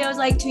y'all's videos,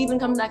 like to even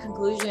come to that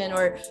conclusion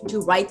or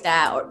to write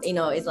that, or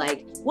it's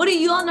like, what do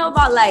you all know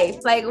about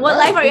life? Like, what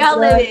life are y'all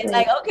living?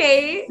 Like,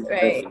 okay,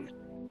 right.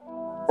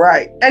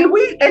 Right. And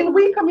we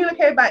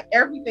communicate about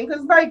everything,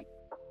 because like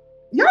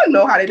y'all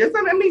know how it is.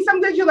 I mean,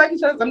 some days you like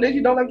each other, some days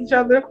you don't like each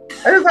other.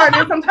 That's how it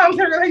is sometimes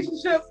in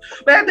relationships.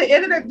 But at the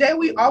end of the day,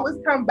 we always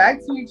come back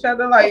to each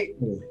other. Like,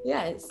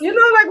 yes,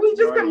 like we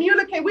just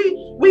communicate.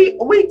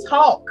 We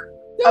talk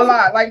a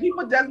lot. Like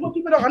when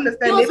people don't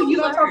understand, maybe you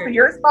don't talk to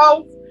your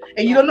spouse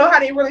and you don't know how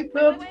they really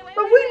feel, but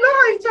we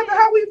know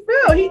how we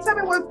feel. He tell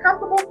me what's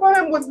comfortable for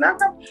him, what's not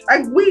comfortable.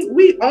 Like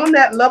we on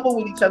that level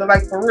with each other,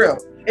 like for real.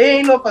 It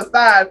ain't no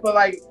facade for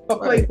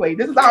play.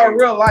 This is our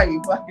real life.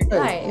 Like,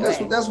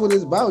 That's what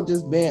it's about.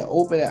 Just being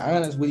open and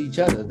honest with each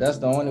other. That's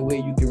the only way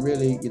you can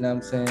really,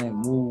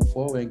 move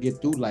forward and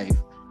get through life.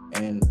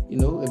 And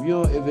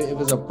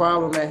if it's a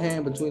problem at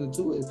hand between the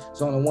two,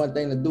 it's only one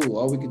thing to do.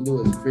 All we can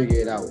do is figure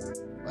it out.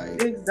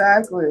 Like,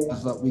 exactly.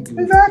 That's what we can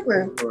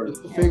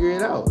figure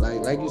it out.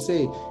 Like you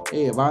say,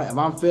 hey, if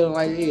I'm feeling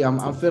like, hey,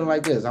 I'm feeling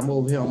like this. I'm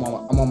over here. I'm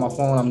on my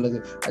phone. I'm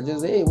looking. I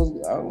just, hey,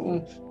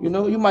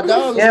 you my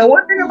dog. Yeah,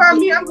 one thing about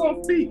me, I'm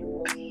gonna speak.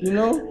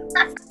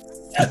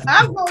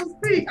 I'm gonna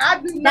speak. I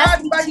do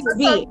not like to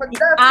talk for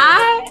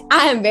nothing.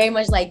 I am very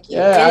much like you.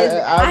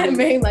 Yeah, I am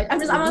very much. I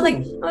was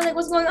like,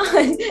 what's going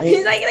on?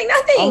 He's like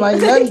nothing. I'm like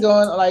nothing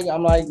going.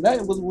 I'm like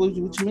nothing.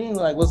 What you mean?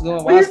 Like what's going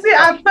on? Well, you see,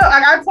 I felt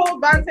like I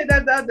told Vontae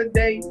that the other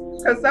day,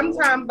 because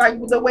sometimes like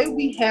the way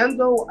we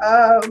handle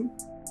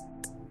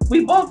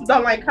we both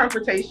don't like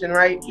confrontation,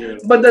 right? Yeah.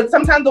 But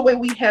sometimes the way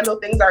we handle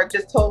things are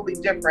just totally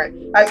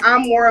different. Like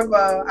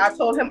I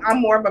told him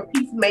I'm more of a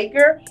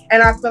peacemaker,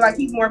 and I feel like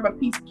he's more of a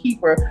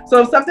peacekeeper.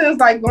 So if something is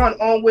like going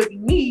on with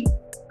me,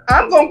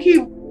 I'm gonna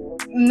keep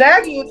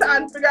nagging you,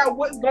 trying to figure out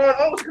what's going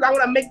on, because I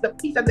want to make the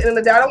peace at the end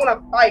of the day. I don't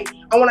want to fight.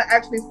 I want to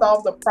actually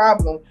solve the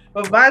problem.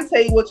 But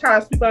Vontae will try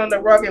to sweep it under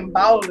the rug and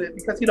bottle it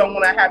because he don't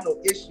want to have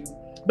no issue.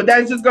 But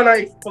that's just gonna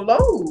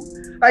explode.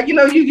 Like you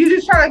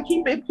just trying to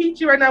keep it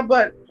peachy right now,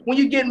 but when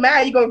you get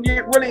mad, you're gonna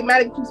get really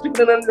mad and keep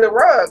sweeping it under the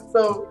rug.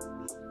 So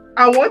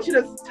I want you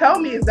to tell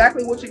me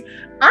exactly what you.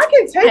 I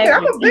can take it.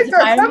 I'm a big girl.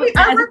 Tell me.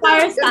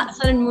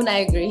 Sun and moon. I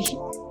agree.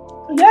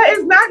 Yeah,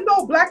 it's not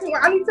no black and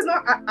white. I need to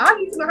know. I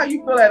need to know how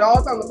you feel at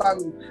all times about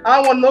me. I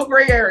don't want no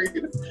gray areas,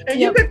 and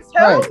you can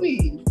tell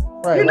me.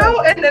 And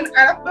then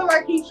I feel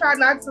like he tried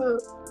not to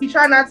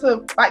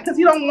fight because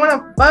he don't want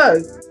to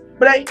buzz.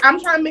 But I'm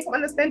trying to make him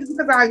understand just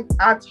because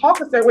I talk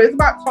a certain way. It's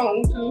about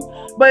tone too.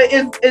 But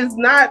it's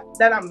not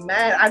that I'm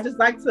mad. I just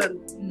like to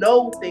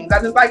know things.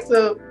 I just like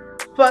to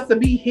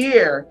be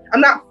here. I'm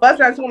not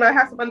fussing. I just want to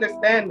have some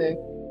understanding.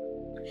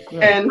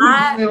 Yeah. And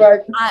I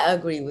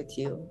agree with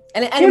you.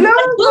 And you know,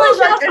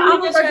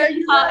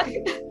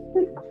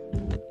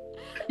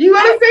 you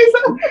want to say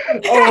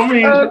something? Oh,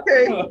 me.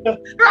 Okay. I want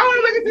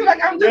to look at you like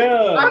I'm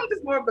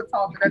just more of a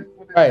talker.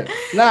 Right.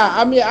 Nah,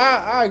 I mean,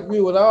 I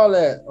agree with all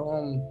that.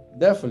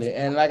 Definitely.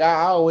 And like I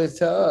always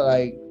tell her,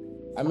 like,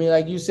 I mean,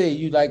 like you say,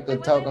 you like to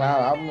talk, and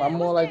I'm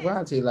more like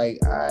Vontae. Like,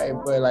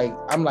 but like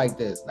I'm like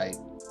this. Like,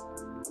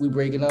 we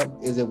breaking up?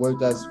 Is it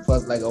worth us?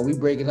 Fuss? Like, are we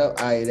breaking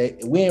up?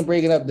 We ain't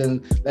breaking up.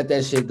 Then let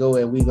that shit go,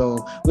 and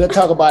we'll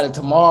talk about it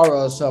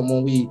tomorrow or something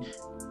when we.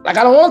 Like,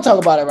 I don't want to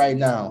talk about it right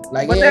now.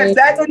 Like, but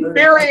that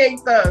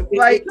infuriates us.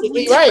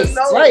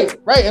 Like,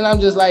 right. And I'm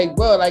just like,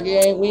 bro, like, we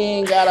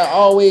ain't gotta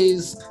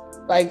always.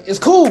 Like, it's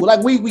cool.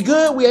 Like, we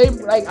good. We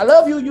ain't like, I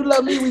love you. You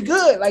love me. We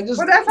good. Like, just.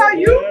 But that's how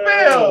you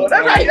feel.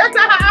 That's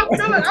not how I'm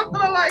feeling. I'm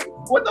feeling like,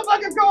 what the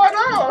fuck is going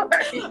on?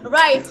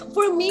 Right.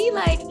 For me,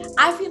 like,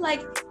 I feel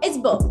like it's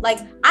both. Like,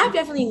 I've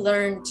definitely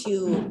learned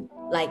to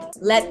like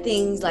let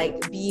things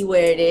like be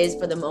where it is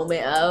for the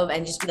moment of,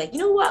 and just be like, you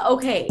know what?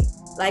 Okay.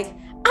 Like,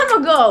 I'm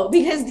gonna go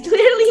because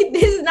clearly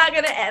this is is not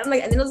gonna end.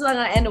 Like, and it's not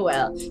gonna end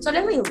well. So I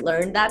definitely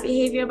learned that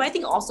behavior. But I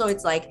think also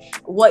it's like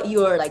what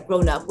you're like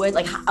grown up with,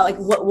 like how, like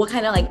what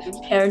kind of like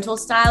parental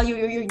style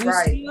you're used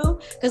to.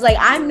 Because like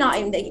I'm not.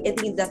 I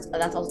think that's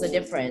also the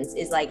difference.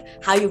 Is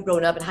like how you've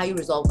grown up and how you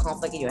resolve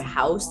conflict in your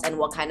house and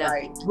what kind of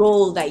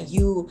role that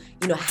you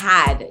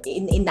had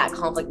in that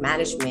conflict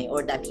management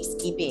or that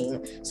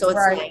peacekeeping. So it's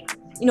like,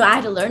 I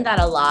had to learn that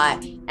a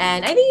lot.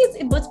 And I think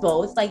it's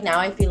both. Like now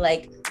I feel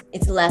like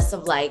it's less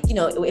of like,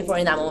 if we're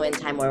in that moment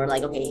in time where we're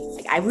like, okay,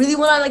 like I really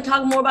want to like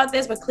talk more about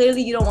this, but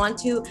clearly you don't want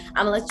to,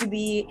 I'm gonna let you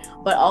be.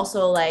 But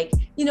also like,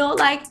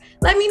 like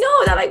let me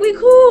know that like we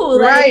cool.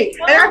 Right.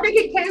 Like, and I think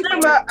it came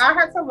from I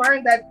had to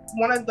learn that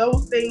one of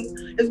those things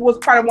was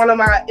part of one of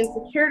my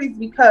insecurities,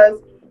 because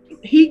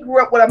he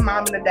grew up with a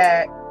mom and a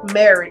dad,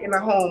 married in a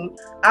home.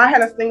 I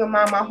had a single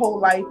mom my whole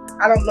life.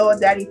 I don't know a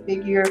daddy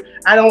figure.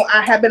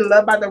 I have been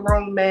loved by the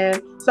wrong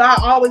man. So I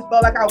always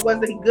felt like I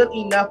wasn't good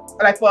enough,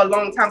 like for a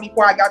long time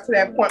before I got to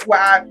that point where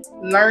I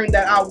learned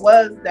that I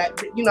was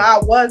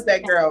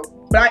that girl.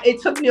 But it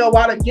took me a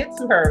while to get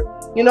to her,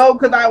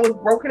 because I was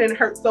broken and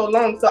hurt so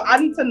long. So I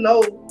need to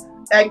know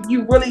like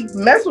you really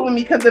messing with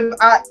me, because if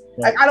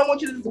I don't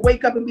want you to just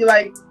wake up and be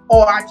like,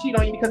 oh, I cheat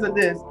on you because of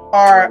this,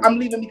 or I'm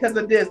leaving because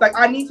of this. Like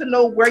I need to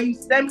know where you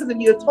stand, because if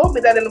you had told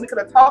me that, then we could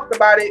have talked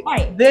about it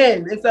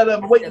then, instead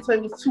of waiting until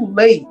it was too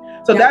late.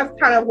 So that's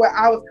kind of where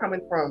I was coming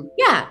from.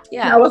 Yeah.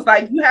 And I was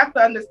like, you have to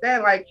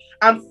understand, like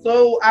I'm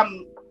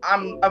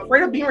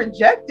afraid of being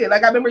rejected.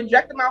 Like I've been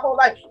rejected my whole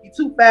life. You're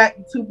too fat,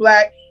 you're too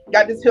black, you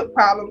got this hip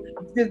problem,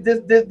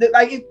 this,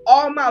 like it's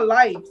all my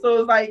life.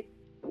 So it's like,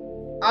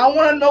 I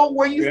want to know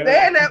where you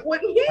stand at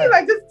with me.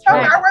 Like, just tell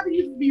me. I'd rather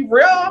you be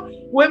real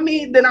with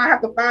me than I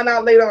have to find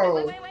out later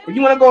on. If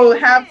you want to go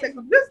have sex,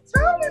 just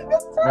tell me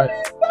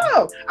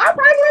yourself. I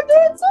probably want to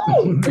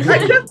do it too.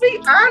 Like, just be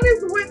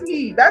honest with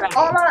me. That's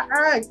all I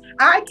ask.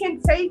 I can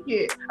take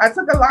it. I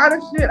took a lot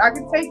of shit. I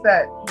can take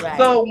that.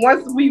 So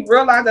once we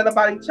realize that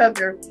about each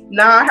other,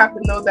 now I have to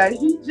know that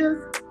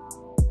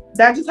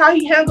that's just how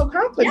he handled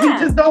conflict. He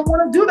just don't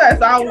want to do that.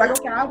 So I was like,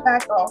 okay, I'll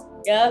back off.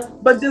 Yeah.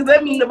 But just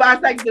let me know. But I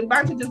was like,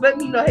 just let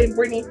me know, hey,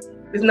 Brittany,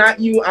 it's not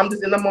you. I'm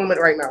just in the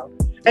moment right now.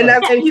 And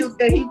and he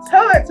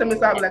tell it to me.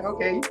 So I was like,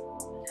 okay.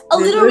 A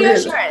little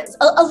reassurance,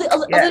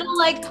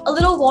 a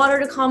little water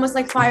to calm us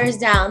like fires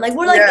down. Like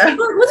we're like, what's going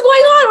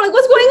on? We're like,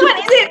 what's going on?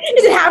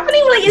 Is it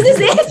happening? We're like, is this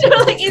it?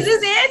 We're like, is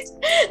this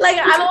it? Like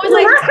I'm always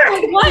like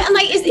what? I'm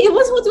like,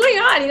 what's going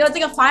on? It's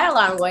like a fire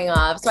alarm going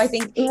off. So I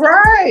think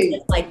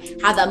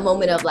like have that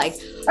moment of like,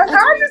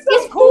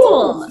 it's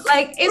cool.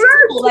 Like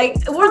it's cool. Like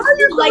we're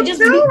like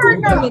just be cool for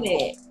a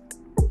minute.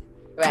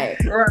 Right.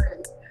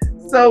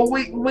 So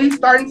we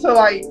starting to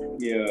like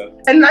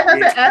and like I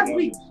said, as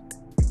we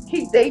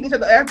keep dating each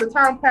other, as the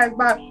time passes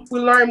by, we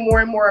learn more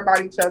and more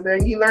about each other,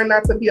 and you learn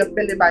not to be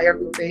offended by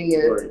everything.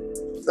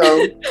 And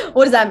so,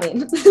 what does that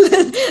mean?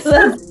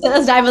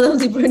 let's dive a little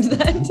deeper into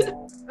that.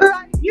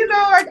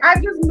 Like I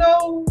just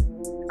know.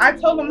 I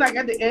told him, like,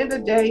 at the end of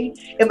the day,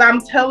 if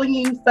I'm telling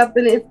you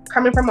something, it's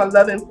coming from a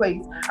loving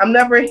place. I'm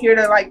never here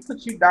to like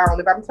put you down.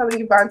 If I'm telling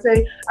you,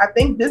 Vontae, I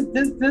think this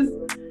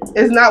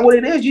is not what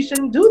it is. You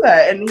shouldn't do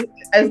that. And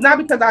it's not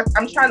because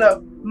I'm trying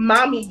to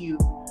mommy you.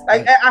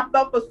 Like I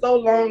felt for so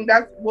long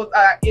that was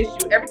an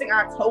issue. Everything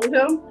I told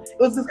him, it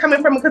was just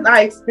coming from because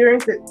I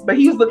experienced it. But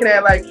he was looking at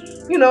it like,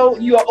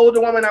 you're an older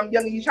woman, I'm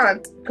younger, you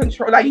trying to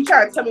control, like you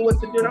trying to tell me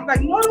what to do. And I'm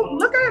like, no, don't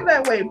look at it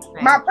that way.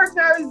 My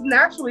personality is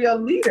naturally a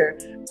leader.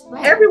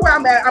 Everywhere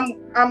I'm at,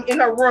 I'm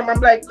in a room, I'm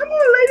like, come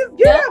on,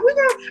 ladies, get up.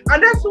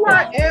 And that's who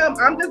I am.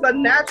 I'm just a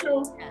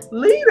natural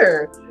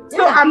leader.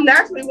 So I'm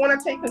naturally want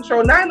to take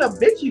control, not in a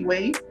bitchy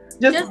way.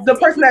 Just the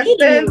person that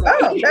stands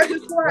up. That's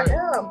just who I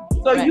am.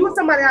 So you are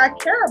somebody I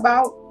care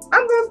about.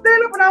 I'm gonna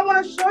stand up and I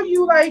want to show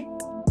you, like,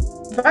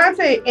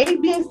 Vontae, A,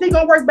 B, and C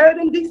gonna work better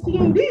than D, C,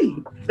 and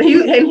D.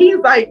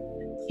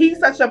 He's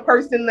such a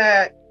person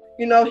that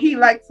he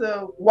likes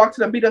to walk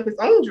to the beat of his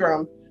own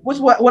drum, which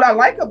what I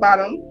like about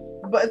him.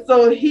 But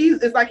so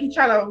it's like he's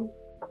trying to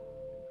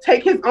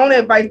take his own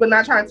advice, but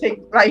not trying to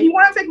take, like, he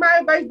want to take my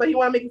advice, but he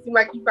want to make it seem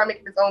like he's not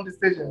making his own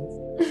decisions.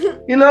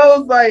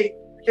 It's like.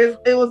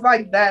 It was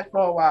like that for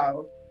a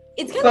while.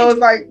 It's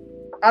like,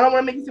 I don't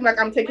want to make it seem like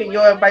I'm taking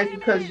your advice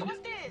because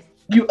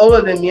you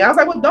older than me. I was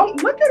like, well,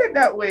 don't look at it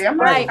that way. I'm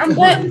like, I'm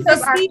doing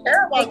because I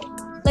care about you.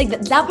 Like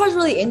that part's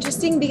really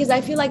interesting, because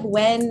I feel like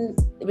when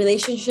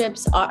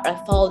relationships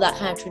follow that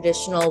kind of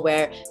traditional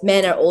where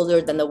men are older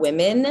than the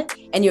women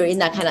and you're in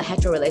that kind of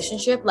hetero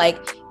relationship, like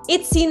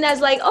it's seen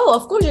as like, oh,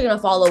 of course you're gonna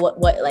follow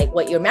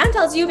what your man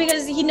tells you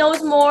because he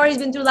knows more, he's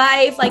been through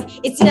life. Like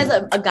it's seen as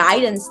a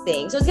guidance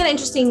thing. So it's kind of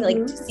interesting,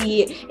 like to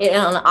see it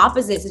on an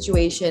opposite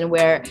situation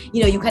where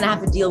you kind of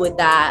have to deal with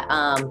that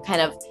kind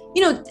of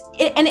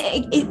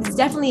it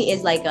definitely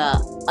is like a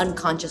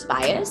unconscious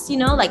bias,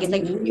 like it's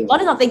like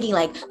one is not thinking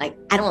like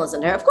I don't listen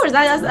to her. Of course,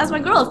 that's my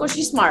girl. Of course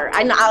she's smart.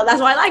 I know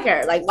that's why I like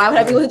her. Like why would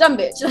I be with a dumb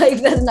bitch?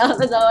 Like that's not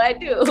what I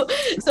do.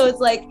 So it's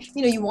like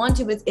you want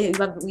to,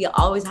 but we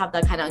always have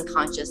that kind of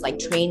unconscious like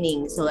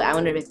training. So I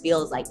wonder if it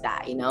feels like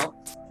that.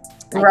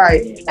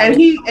 Right. And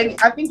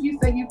I think you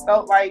said you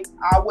felt like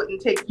I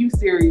wouldn't take you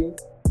serious.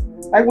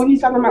 Like when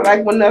he's talking about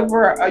like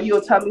whenever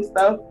you'll tell me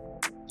stuff.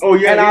 Oh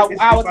yeah, And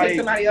I would like, take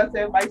somebody else's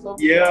advice over.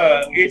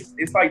 Yeah,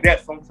 it's like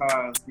that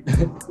sometimes.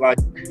 Like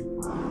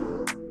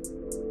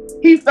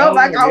he felt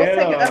like I was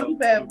taking other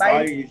people's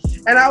advice.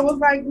 And I was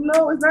like,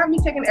 no, it's not me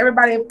taking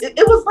everybody.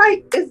 It was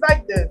like, it's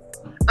like this.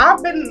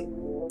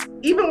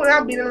 Even when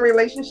I've been in a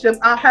relationship,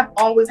 I have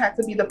always had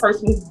to be the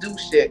person who do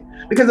shit.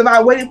 Because if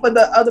I waited for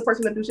the other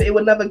person to do shit, it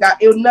would never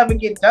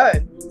get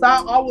done. So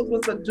I always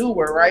was a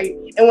doer, right?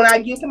 And when I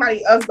give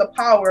somebody else the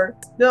power,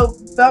 they'll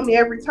fail me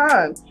every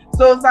time.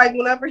 So it's like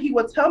whenever he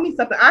would tell me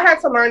something, I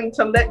had to learn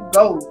to let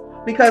go.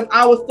 Because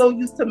I was so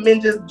used to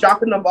men just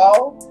dropping the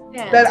ball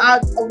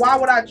that why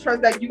would I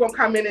trust that you gonna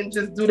come in and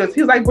just do this?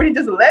 He was like, Brittany,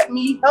 just let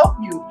me help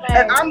you. Right.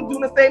 And I'm doing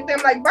the same thing.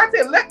 I'm like,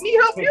 Vontae, let me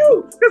help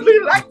you. Because we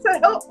like to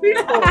help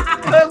people.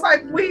 So it's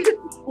like we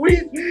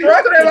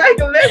struggle to like,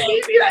 let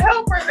me be the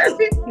helper.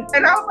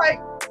 And I was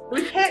like,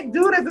 we can't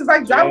do this. It's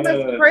like driving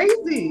us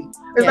crazy.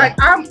 It's like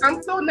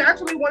I'm so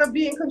naturally want to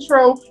be in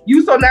control.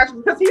 You so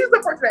naturally, because he's the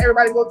person that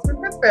everybody goes to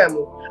in his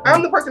family.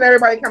 I'm the person that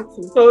everybody comes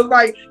to. So it's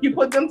like you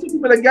put them two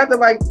people together,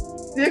 like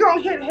they're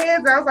gonna hit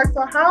heads. And I was like,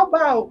 so how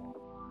about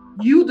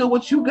you do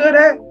what you good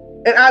at,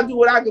 and I do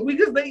what I do. We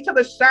just let each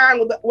other shine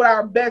with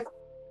our best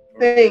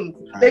things.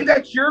 Things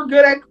that you're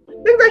good at,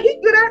 things that he's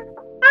good at.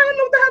 I don't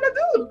know what the hell to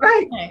do.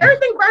 Like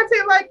everything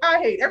Vontae like, I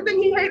hate.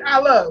 Everything he hate, I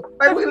love.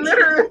 Like we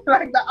literally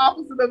like the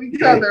opposite of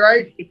each other,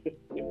 right?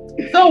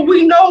 So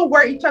we know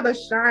where each other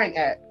shine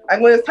at.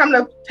 Like when it's time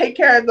to take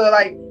care of the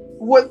like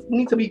what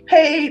needs to be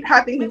paid,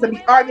 how things need to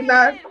be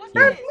organized.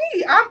 That's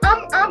me. I'm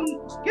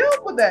skilled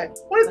with that.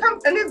 When it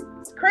comes, and it's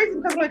crazy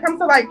because when it comes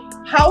to like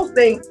house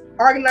things,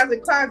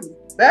 organizing closets,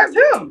 that's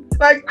him.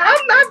 Like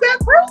I'm not that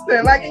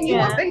person. Like, and you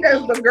would think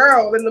that's the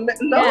girl in the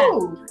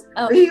no.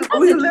 He's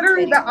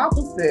literally the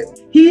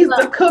opposite. He's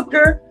the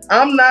cooker.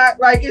 I'm not.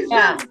 Like it's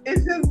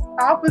just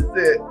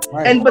opposite.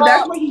 Right. But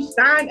that's where he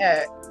shine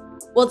at.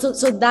 Well,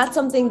 so that's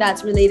something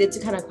that's related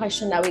to kind of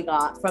question that we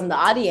got from the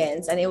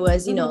audience, and it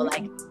was, you know,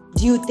 like,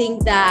 do you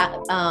think that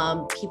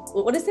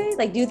people, what is it?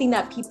 Like, do you think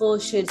that people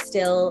should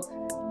still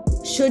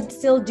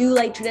do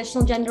like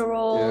traditional gender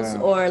roles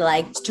or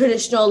like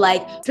traditional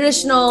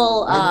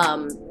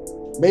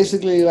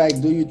basically, like,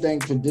 do you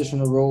think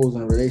traditional roles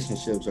in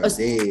relationships are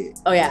dead?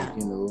 Oh yeah. Like,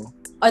 you know,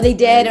 are they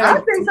dead? Or I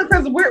think so,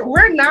 because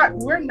we're not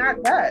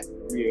that.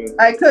 Yeah.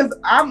 Like, cause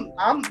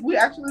we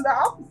actually the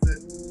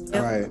opposite.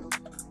 Right.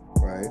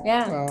 Right.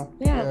 Yeah. Well,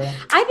 yeah.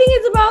 I think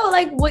it's about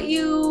like what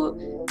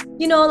you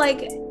know, like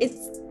it's,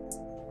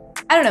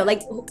 I don't know,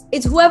 like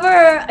it's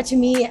whoever to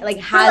me like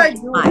has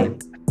time.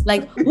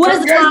 Like who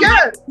has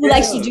time, who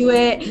likes to do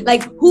it,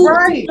 like who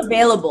is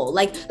available.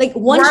 Like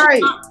one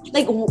should not,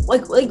 like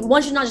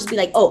one should not just be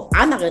like, oh,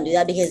 I'm not gonna do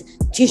that because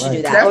she should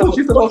do that. That's what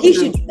you're supposed to do.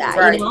 He should do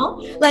that, you know?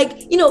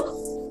 Like, you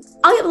know,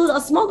 I'll give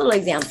a small little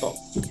example.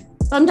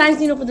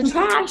 Sometimes, you know, for the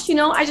trash, you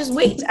know, I just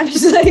wait. I'm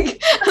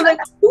like,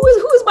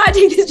 who's about to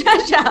take this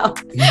trash out?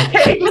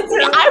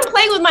 I'm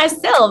playing with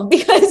myself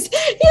because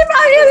he's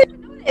probably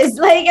is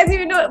like, as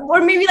you know, or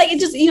maybe like it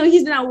just, you know,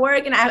 he's been at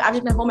work and I've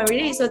just been home every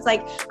day. So it's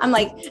like, I'm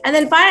like, and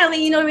then finally,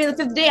 you know, maybe the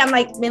fifth day, I'm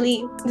like,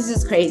 Millie, this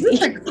is crazy.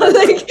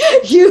 Like,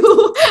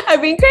 you are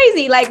being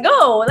crazy. Like,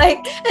 go. Like,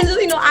 and so,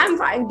 you know, I'm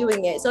fine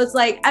doing it. So it's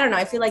like, I don't know.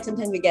 I feel like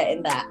sometimes we get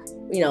in that,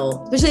 you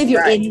know, especially if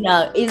you're in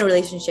a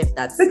relationship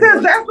that's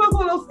because that's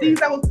those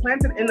seeds that was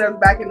planted in us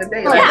back in the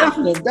day. Like,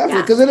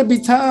 definitely. Because it'll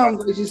be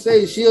times like you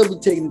say she'll be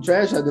taking the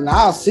trash out, then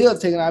I'll still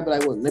take it. I'll be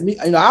like, well, let me,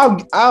 you know,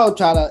 I'll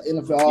try to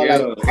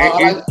interfere.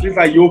 It's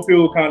like you'll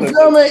feel kind of. You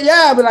know what I mean?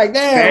 Yeah, I'll be like,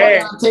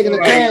 damn, I'm taking the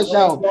trash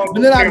out,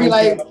 but then I'll be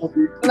like,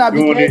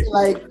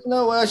 like, you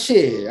know, well,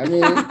 shit. I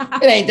mean,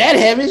 it ain't that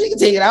heavy. She can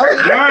take it out.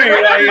 Right,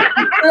 like,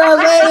 you know what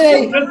I'm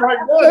saying?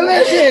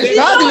 That shit's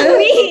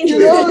struggling. You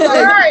know,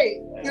 like. Right.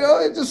 You know,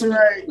 it just you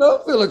know,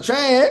 feel the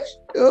trash.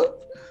 You know?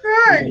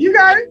 Right, you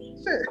got it.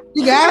 Shit.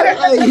 You got it.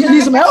 Like, you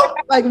need some help.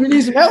 Like, if you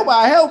need some help,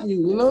 I'll help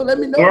you. You know, let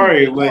me know.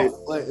 Sorry, like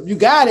if you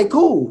got it,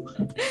 cool.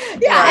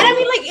 Yeah, and I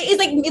mean, like it's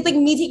like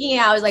me taking it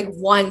out is like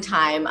one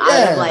time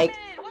out of like,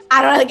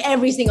 I don't know, like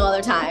every single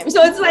other time.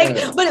 So it's like,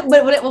 but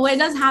when it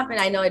does happen,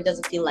 I know it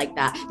doesn't feel like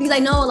that because I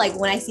know like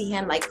when I see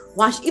him like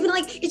wash, even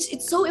like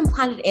it's so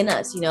implanted in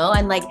us, you know,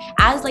 and like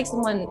as like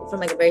someone from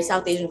like a very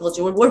South Asian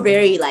culture, we're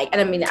very like, and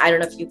I mean, I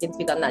don't know if you can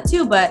speak on that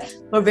too, but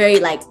we're very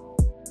like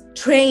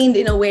trained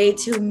in a way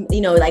to,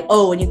 you know, like,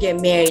 oh, when you get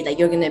married, like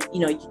you're gonna, you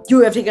know, you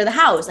have to take care of the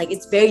house. Like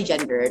it's very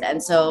gendered.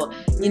 And so,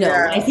 you know,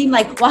 when I see him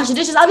like wash the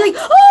dishes, I'll be like,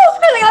 oh,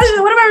 like,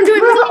 what am I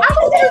doing?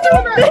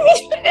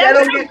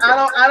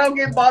 I don't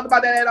get bothered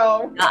about that at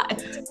all.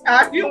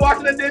 After you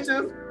washing the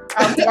dishes,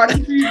 I'm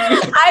watching TV.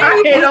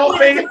 I hate all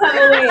things. It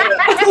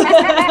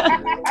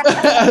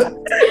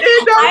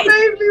don't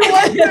make me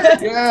watch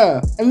it.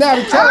 Yeah. And now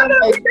the time, I know,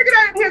 he's thinking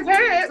that in his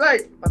head,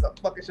 like,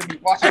 motherfucker should be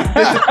washing the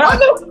dishes.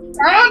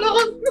 I don't know.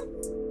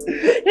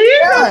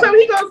 ain't gonna tell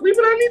me he gonna sweep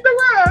it underneath the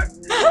rug.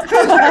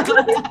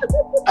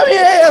 I mean,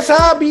 hey, that's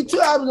how I be too.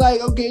 I be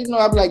like, okay, you know,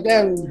 I be like,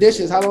 damn,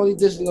 dishes. How long these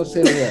dishes gonna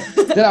sit in there?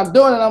 Then I'm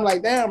doing it. I'm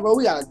like, damn, bro,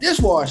 we got a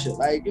dishwasher,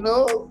 like, you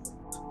know,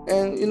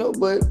 and you know,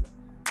 but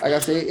like I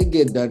say, it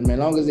get done, man. As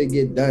long as it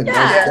get done,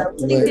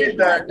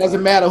 It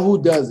doesn't matter who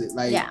does it.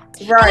 Like,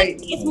 right.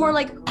 It's more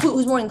like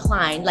who's more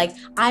inclined. Like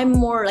I'm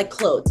more like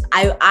clothes.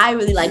 I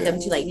really like them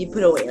to like be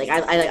put away. Like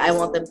I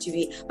want them to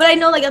be. But I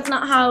know like that's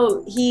not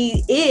how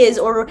he is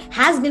or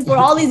has been for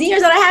all these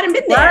years that I hadn't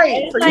been there.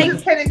 Right. So like, you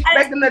just can't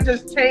expect them to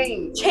just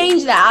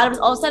change that out of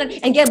all of a sudden.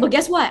 And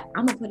guess what?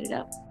 I'm gonna put it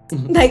up.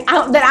 Like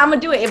I'm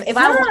gonna do it. If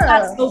I want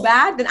that so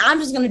bad, then I'm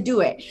just gonna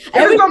do it. If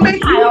it's gonna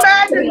make you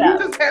mad, then you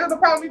just handle the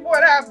problem before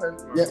it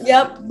happens.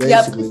 Yep.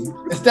 Basically.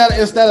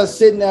 Instead of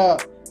sitting there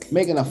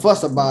making a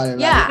fuss about it.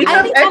 Yeah.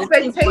 Because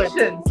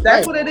expectations.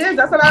 That's what it is.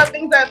 That's a lot of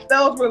things that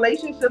fails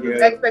relationships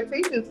is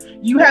expectations.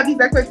 You have these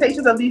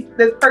expectations of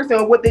this person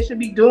or what they should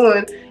be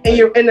doing and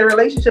you're in the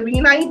relationship and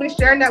you're not even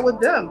sharing that with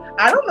them.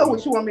 I don't know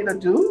what you want me to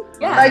do.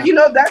 Yeah. Like, you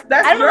know, that's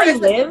your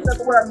expectation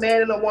of what a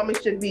man and a woman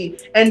should be.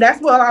 And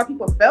that's what a lot of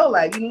people feel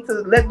like. You need to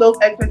let those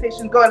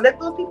expectations go and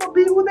let those people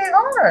be who they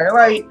are.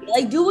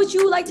 Like do what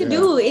you like to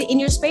do in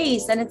your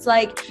space. And it's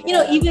like, you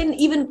know,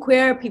 even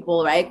queer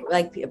people, right?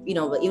 Like, you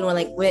know, even when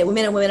like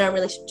women and women are in a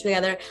relationship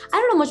together. I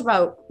don't know much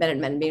about men and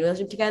men being in a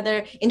relationship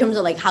together in terms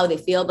of like how they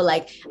feel, but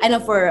like I know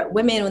for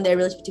women when they're in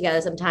a relationship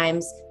together,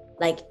 sometimes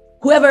like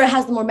whoever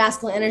has the more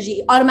masculine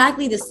energy,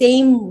 automatically the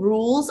same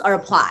rules are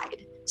applied.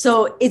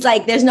 So it's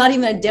like there's not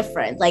even a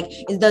difference. Like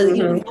it's the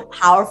you know,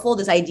 powerful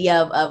this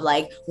idea of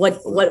like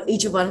what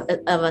each of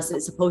us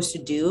is supposed to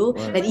do.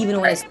 That even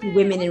when it's two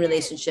women in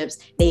relationships,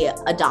 they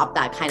adopt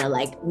that kind of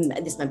like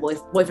this is my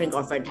boyfriend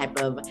girlfriend type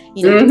of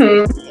you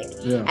know.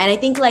 And I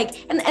think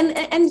like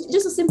and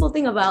just a simple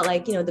thing about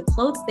like you know the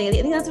clothes thing.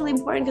 I think that's really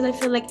important because I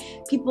feel like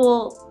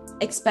people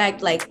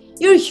expect like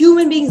you're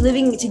human beings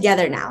living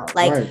together now.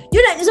 Like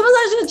you're someone's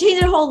not going to change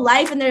their whole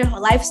life and their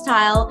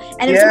lifestyle.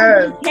 And if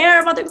someone doesn't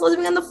care about their clothes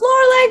being on the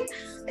floor, like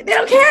they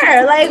don't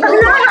care. Like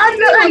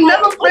I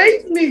never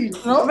faced me. You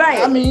know?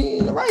 I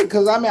mean,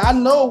 because I mean, I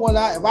know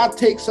if I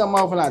take something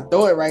off and I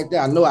throw it right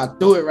there, I know I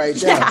threw it right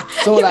there.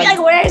 So when like,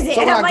 where is it?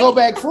 So when I go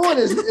back for it,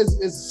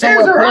 it's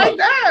somewhere right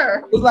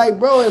there. It's like,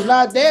 bro, it's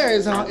not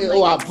there.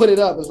 I put it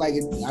up. It's like,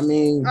 I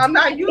mean, I'm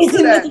not used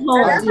to that.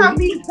 That's how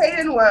me and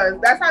Kaden was.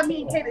 That's how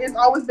me and Kaden. It's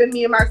always been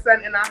me and my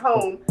son in our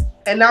home,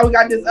 and now we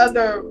got this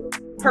other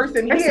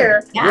person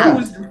here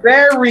who's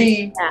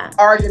very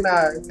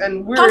organized,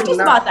 and we're talk to us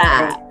about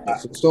that.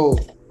 So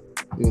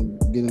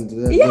get into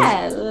that.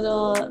 Yeah, a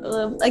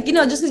little like you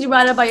know, just because you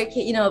brought up about your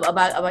kid, you know,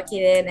 about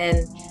Kaden,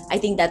 and I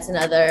think that's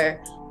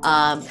another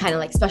kind of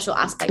like special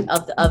aspect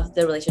of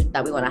the relationship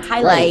that we want to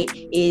highlight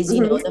is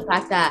you know the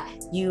fact that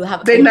you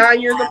have they're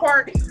 9 years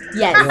apart.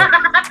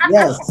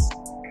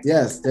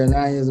 Yes, they're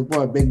 9 years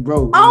apart. Big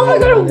bro. Oh my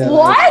god,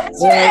 what?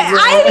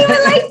 I didn't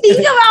even like think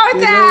about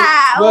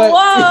that.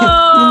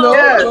 Whoa.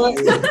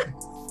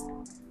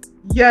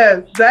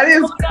 Yes, that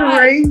is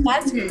crazy.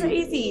 That's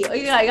crazy. Oh,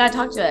 I gotta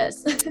talk to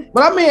us.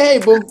 But I mean, hey,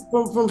 but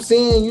from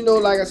seeing, you know,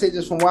 like I said,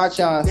 just from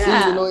watching,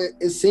 you know,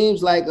 it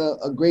seems like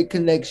a great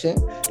connection.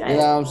 You know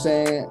what I'm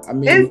saying? I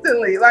mean,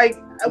 instantly, like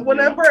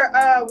whenever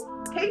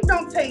Kate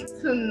don't take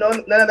to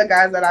none of the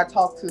guys that I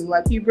talk to,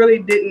 like he really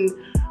didn't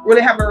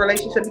really have a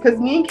relationship because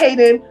me and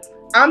Kaden,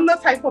 I'm the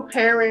type of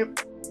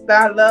parent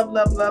that I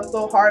love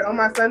so hard on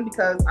my son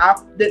because I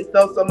didn't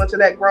feel so much of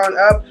that growing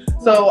up.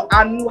 So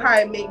I knew how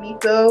it made me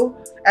feel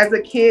as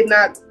a kid,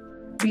 not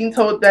being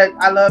told that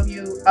I love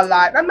you a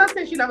lot. I'm not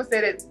saying she never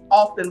said it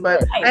often,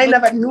 but I ain't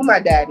never knew my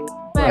daddy.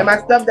 And my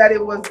stepdaddy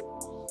was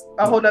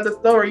a whole nother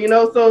story, you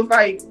know? So it's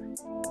like,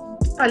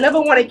 I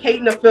never wanted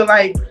Kaden to feel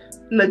like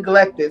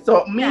neglected.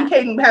 So me and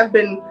Kaden have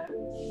been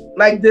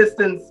like this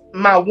since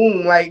my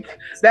womb. Like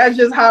that's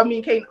just how me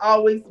and Kaden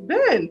always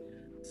been.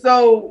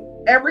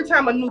 So every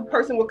time a new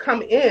person would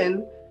come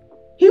in,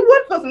 he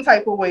would feel some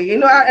type of way, you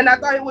know. And I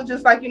thought it was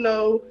just like, you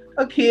know,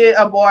 a kid,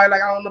 a boy,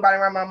 like I don't know nobody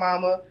around my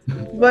mama.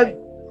 But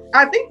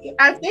I think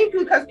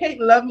because Kaden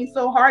loved me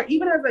so hard,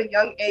 even as a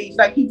young age,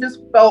 like he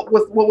just felt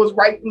what was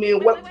right for me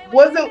and what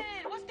wasn't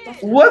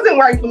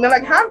right for me.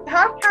 Like how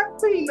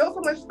could he know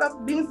so much stuff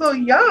being so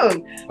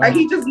young? Like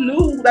he just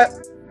knew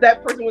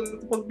that person was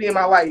supposed to be in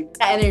my life.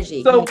 That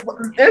energy. So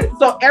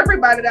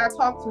everybody that I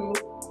talked to,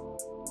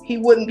 he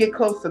wouldn't get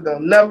close to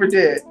them. Never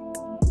did.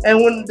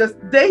 And when the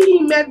day he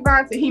met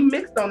Vontae, he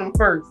mixed on him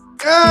first.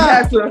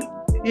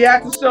 He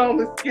had to show him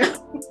his skills.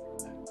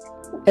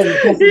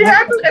 He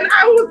had to, and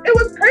it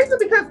was crazy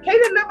because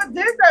Kaden never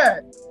did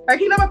that. Like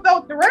he never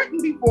felt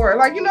threatened before.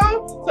 Like, you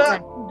know,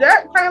 so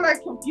that kind of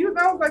like confused.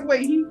 I was like,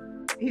 wait,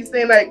 he's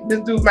saying like this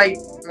dude might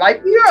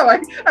like me, or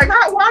like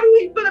why do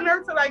he feel the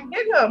nerve to like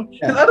hit him?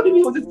 Because other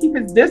people will just keep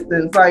his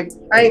distance. Like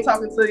I ain't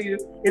talking to you.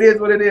 It is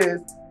what it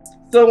is.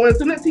 So as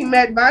soon as he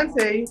met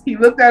Vontae, he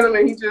looked at him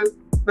and he just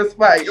let's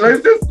fight.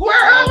 Let's just square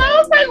up. I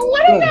was like,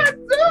 what are you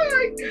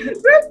doing?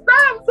 Just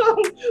stop. So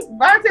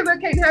Vontae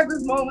and Kate had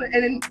this moment,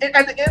 and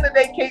at the end of the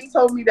day, Kate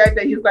told me that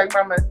day, he was like,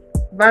 Mama,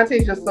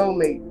 Vontae's your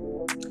soulmate.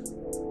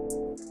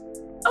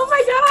 Oh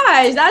my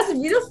gosh, that's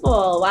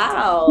beautiful.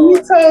 Wow.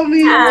 He told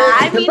me. Yeah,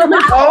 I mean, wow.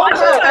 Oh my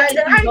I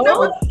God. I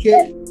know.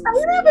 Okay.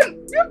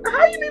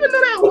 How you even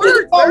know that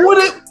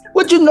word?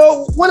 What you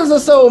know? What is a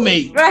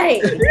soulmate?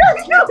 Right. You're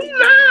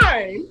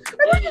 9.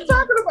 What are you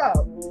talking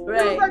about? He was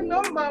Right. like,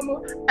 no,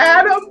 mama.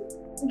 Adam,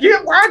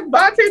 get why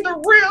Vontae the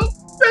real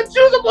that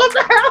you supposed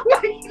to have.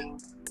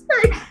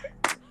 Like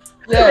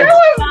Yes. that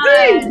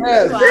was deep.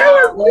 Yes.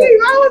 That was deep.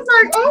 I was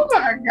like, oh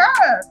my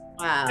God.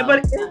 Wow. But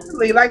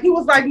instantly, like he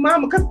was like,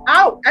 mama, because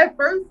at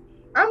first,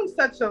 I'm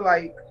such a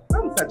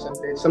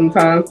bitch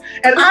sometimes.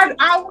 And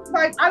I was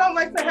like, I don't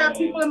like to have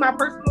people in my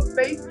personal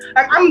space.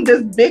 Like I'm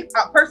this big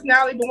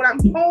personality, but when I'm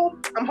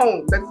home, I'm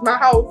home. That's my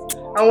house. I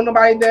don't want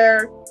nobody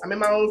there. I'm in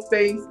my own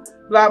space,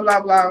 blah,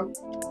 blah, blah.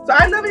 So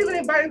I never even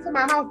invited him to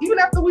my house. Even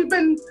after we've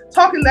been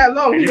talking that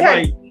long, he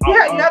had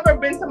never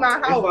been to my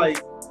house.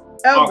 Like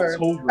ever.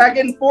 October. Like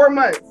in 4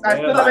 months. I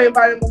still never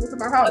invited him over to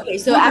my house. Okay,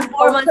 so at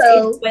 4 months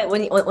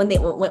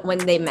when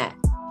they met.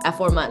 At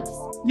 4 months.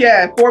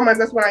 Yeah, 4 months.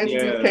 That's when I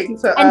introduced Kate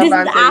to and this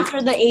Vontae. is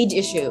after the age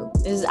issue.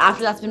 This is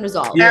after that's been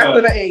resolved. Yeah.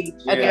 After the age.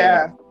 Okay.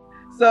 Yeah.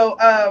 So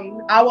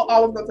I will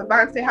always go to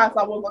Vontae's house.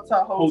 I will go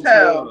to a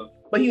hotel.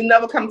 But he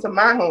never come to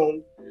my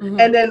home. Mhm.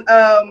 And then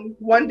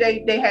one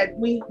day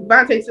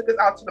Vontae took us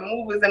out to the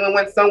movies and we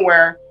went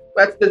somewhere.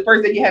 That's the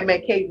first day he had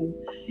met Kaden.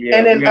 Yeah,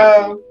 and then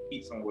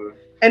eat somewhere.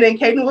 and then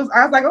Kaden I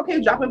was like, okay,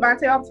 dropping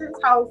Vontae off to his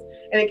house.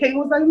 And then Kaden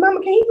was like, Mama,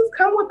 can you just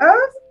come with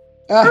us?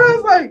 And I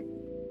was like,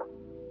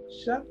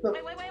 shut the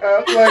Wait,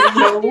 up. Like,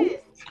 no.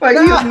 Like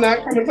he's not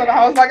coming to the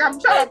house. Like I'm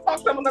trying to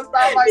talk to him on the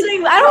side. Like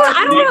He's like,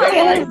 I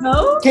don't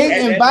know.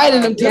 Kate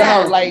invited him to the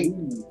house. Like,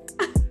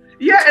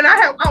 yeah, and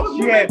I was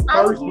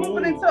first moving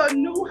move. into a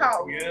new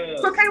house. Yeah.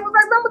 So Kate was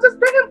like, Mama, just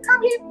bring him,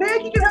 come, he's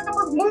big, he can help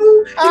us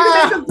move. He can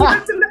make us do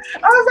this and that.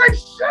 I was like,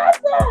 shut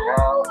the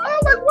hell. I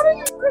was like, what are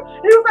you doing?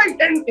 He was like,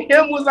 and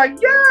him was like,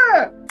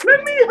 yeah,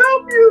 let me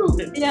help you.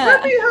 Yeah.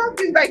 Let me help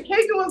you. Like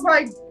Kagan was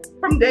like,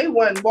 from day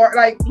one,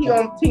 like he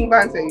on Team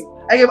Vontae.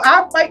 Like if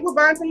I fight with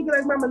Vontae, he'd be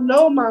like, Mama,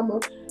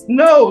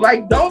 no,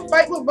 like don't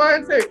fight with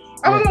Vontae.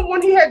 I remember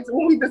when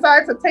we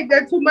decided to take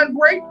that 2-month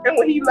break, and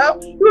when he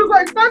left, he was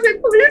like,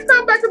 Vontae, please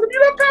come back. Because if you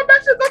don't come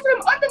back, she'll go to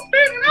them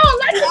understand. And I don't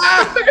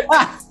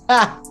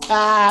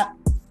like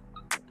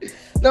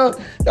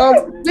it.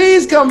 no,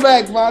 please come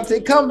back,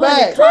 Vontae. Come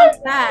back. Come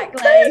back.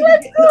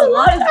 Like, a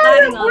lot is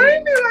hiding on blame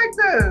it. me like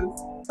this.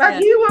 Like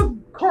he was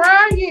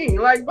crying.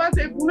 Like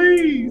Vontae,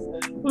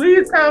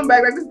 please come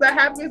back. Like this is the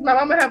happiest my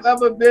mama have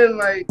ever been.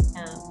 Like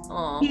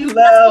he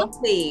loved.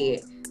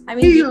 I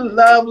mean, He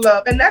love,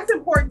 and that's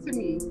important to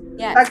me.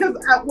 yeah. Like, cause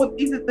with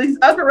these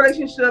other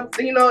relationships,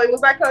 you know, it was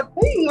like a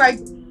thing. Like,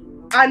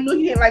 I knew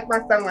he didn't like my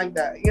son like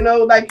that. You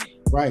know, like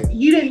Right.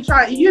 you didn't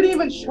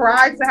even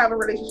try to have a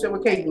relationship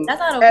with Kaden That's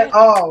not okay. at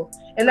all,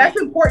 and that's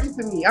important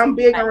to me. I'm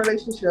big on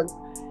relationships,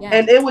 Yeah.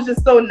 and it was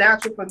just so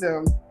natural for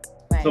them.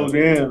 Right. So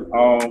then,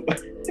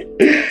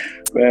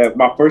 man,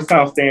 my first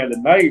time staying the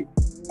night,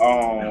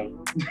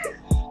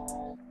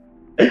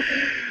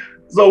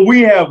 so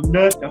we have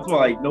nothing. I'm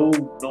like no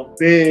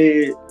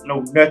bed,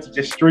 no nothing,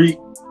 just straight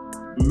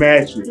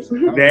mattress,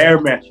 the air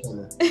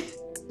mattress.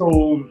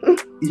 So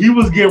he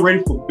was getting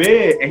ready for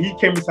bed, and he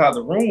came inside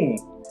the room,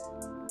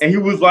 and he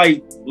was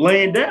like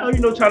laying down,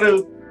 you know, trying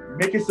to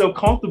make himself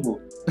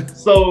comfortable.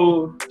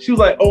 So she was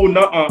like, "Oh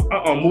no,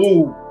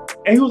 move,"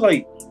 and he was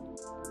like,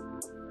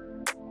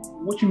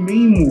 "What you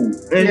mean move?"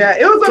 And Yeah,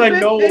 it was a like,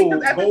 big no, thing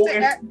because at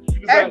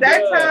like,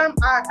 that yeah. time,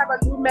 I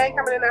have a new man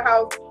coming in the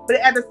house, but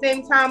at the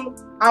same time,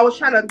 I was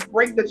trying to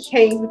break the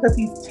chains because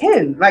he's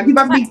 10. Like, he's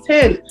about to be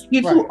 10.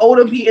 He's too old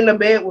to be in the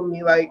bed with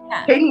me. Like,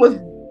 Yeah. Kaden was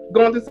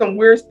going through some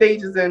weird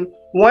stages, and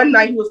one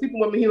night he was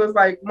sleeping with me. He was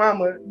like,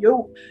 Mama,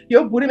 your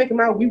booty making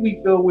my wee-wee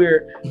feel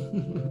weird.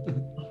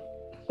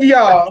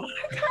 Y'all.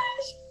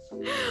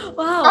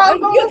 Wow.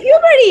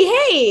 Puberty.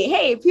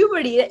 Hey,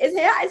 puberty. Is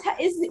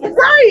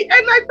Right.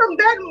 And like from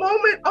that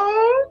moment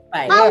on,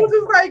 right. I was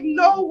just like,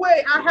 no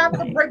way. I have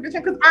to break the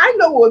chain because I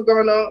know what's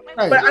going on.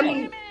 Right. But I Wait a mean,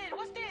 minute,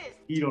 what's this?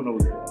 You don't know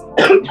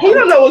that. he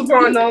don't know what's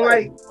going on.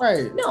 Like,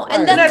 Right. No, Right. and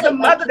and then as a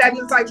mother, that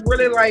just like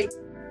really like,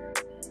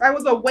 that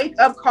was a wake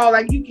up call.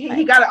 Like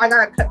I gotta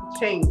cut the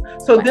chain.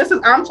 So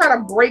I'm trying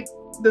to break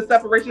the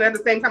separation at the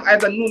same time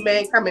as a new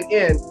man coming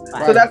in.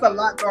 Right. So that's a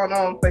lot going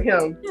on for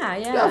him. Yeah.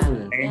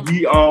 Definitely. And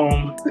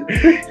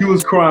he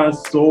was crying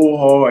so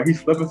hard. He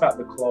slept inside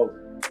the closet.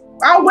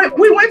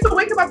 We went to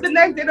wake him up the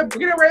next day to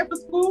get him ready for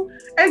school,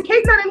 and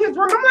Kate not in his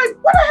room. I'm like,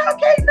 what the hell,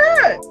 Kate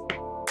not?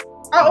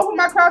 I opened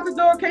my closet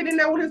door. Kate in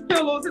there with his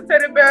pillows, his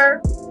teddy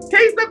bear.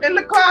 Kate's up in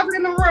the closet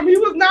in the room. He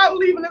was not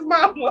leaving his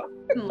mama.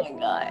 Oh my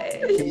god.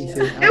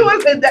 It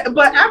was,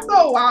 but after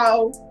a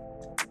while,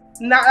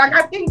 not like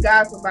I thank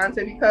God for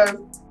Vontae because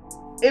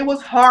it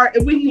was hard.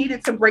 We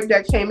needed to break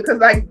that chain because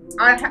like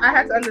I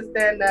had to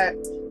understand that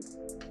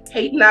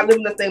Kate not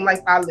living the same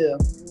life I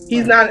live.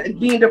 He's not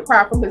being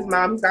deprived from his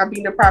mom. He's not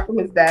being deprived from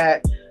his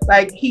dad.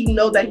 Like he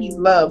know that he's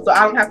loved, so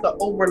I don't have to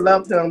over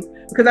love him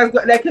because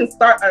that can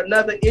start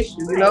another issue,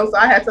 you know. So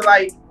I had to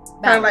like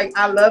kind of like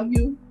I love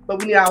you, but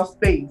we need our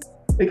space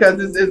because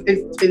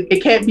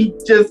it can't be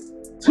just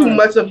too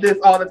much of this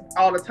all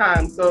the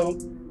time. So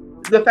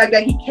the fact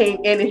that he came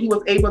in and he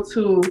was able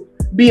to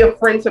be a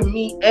friend to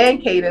me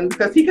and Kaden,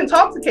 because he can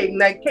talk to Kaden.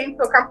 Like Kaden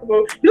feel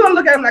comfortable. You don't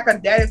look at him like a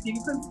daddy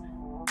figure, because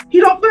he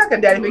don't feel like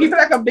a daddy figure. He feel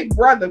like a big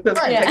brother, because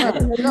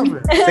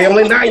they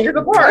only 9 years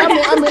apart.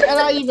 I mean, and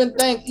I even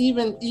think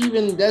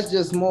even that's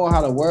just more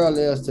how the world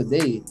is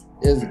today.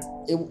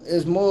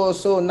 Is more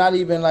so not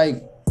even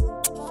like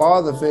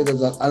father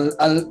figures.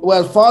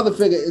 Well, father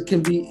figure, it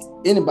can be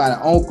anybody,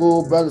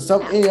 uncle, brother,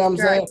 something. You know what I'm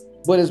saying?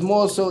 But it's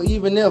more so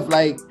even if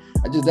like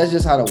that's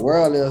just how the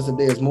world is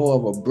today. It's more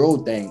of a bro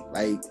thing.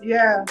 Like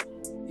yeah,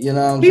 you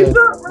know what I'm saying? He's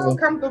real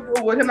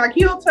comfortable with him. Like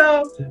he'll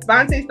tell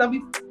Vontae stuff.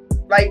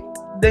 Like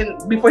then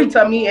before he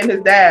tell me and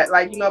his dad,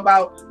 like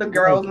about the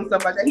girls and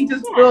stuff like that. He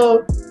just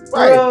feel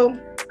real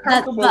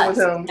comfortable with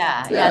him.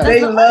 Yeah.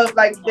 They love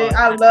I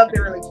love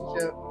their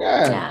relationship.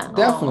 Yeah.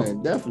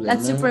 Definitely.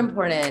 That's super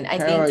important. I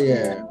think.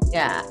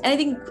 Yeah. And I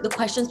think the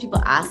questions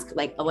people ask,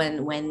 like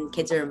when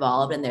kids are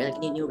involved and they're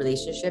like new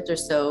relationships, are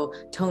so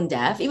tone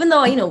deaf. Even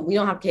though we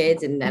don't have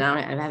kids and I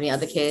don't have any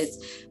other kids,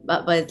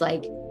 but it's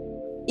like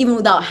even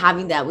without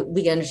having that,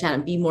 we can understand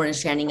and be more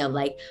understanding of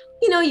like.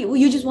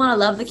 You just want to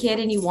love the kid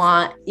and you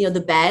want, the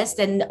best,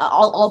 and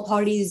all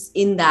parties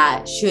in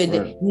that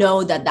should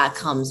know that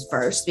comes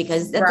first,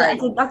 because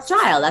that's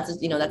child. That's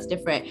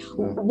different.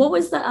 What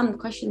was the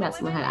question that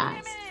someone had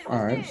asked?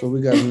 All right. So we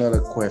got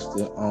another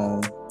question.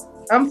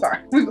 I'm sorry.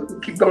 We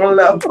keep going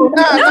low. We're flowing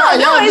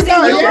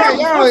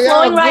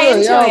right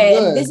into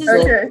it. This is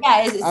okay.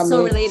 It's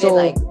so related. So,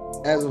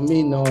 as of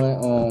me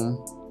knowing,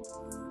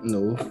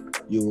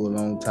 you a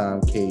long time,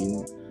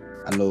 Kaden.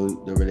 I know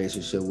the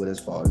relationship with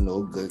his father,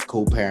 good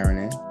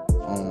co-parenting.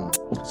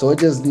 So it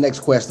just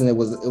next question. It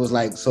was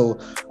like, so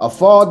a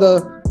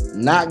father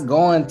not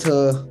going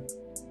to,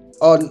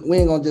 or we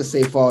ain't gonna just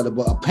say father,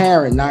 but a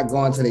parent not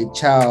going to their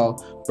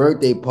child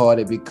birthday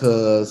party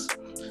because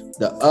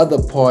the other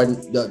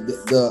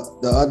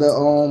the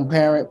other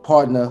parent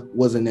partner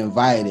wasn't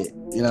invited.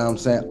 You know what I'm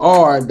saying?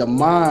 Or the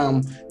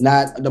mom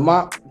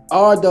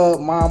or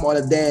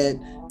the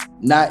dad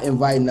not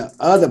inviting the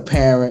other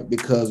parent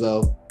because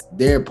of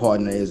their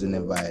partner isn't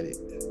invited.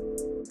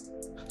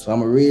 So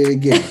I'm gonna read it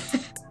again.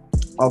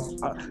 I'm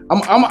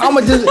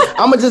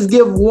gonna just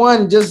give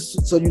one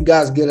just so you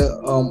guys get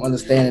a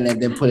understanding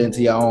and then put it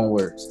into your own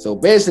words. So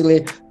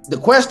basically, the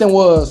question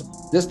was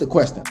the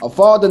question: a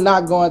father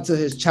not going to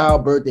his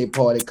child birthday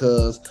party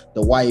because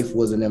the wife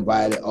wasn't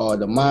invited, or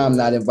the mom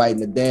not inviting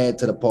the dad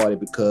to the party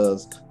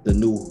because the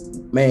new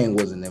man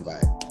wasn't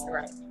invited.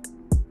 Right.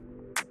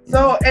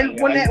 So, and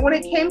when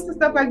it came to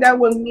stuff like that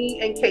with me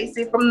and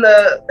Casey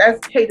that's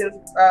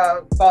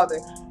Kaden's father,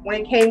 when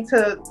it came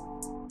to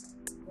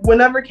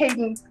whenever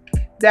Kaden's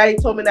daddy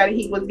told me that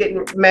he was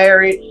getting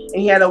married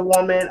and he had a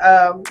woman,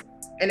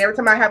 and every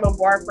time I have a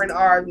boyfriend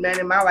or a man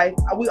in my life,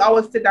 we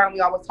always sit down and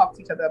we always talk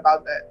to each other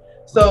about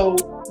that. So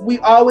we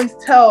always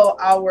tell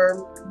our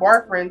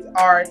boyfriends,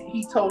 or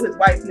he told his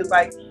wife, he was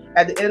like,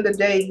 at the end of the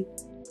day,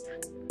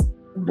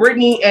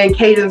 Brittany and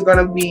Kaden's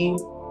gonna be,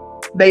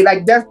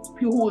 that's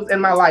who was in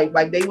my life.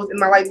 Like they was in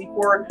my life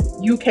before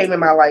you came in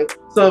my life.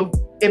 So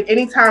if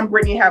anytime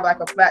Brittany have like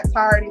a flat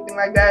tire or anything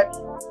like that,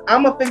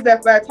 I'm gonna fix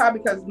that flat tire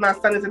because my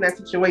son is in that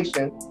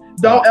situation.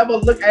 Don't ever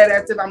look at it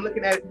as if I'm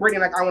looking at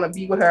Brittany like I want to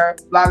be with her,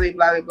 blah, blah,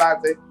 blah, blah,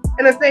 blah.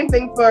 And the same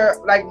thing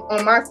for like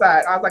on my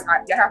side. I was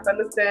like, you have to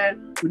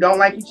understand, we don't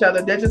like each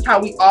other. That's just how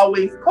we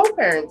always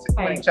co-parent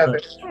with each other.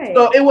 Right.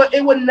 So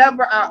it would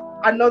never,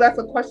 I know that's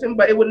a question,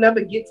 but it would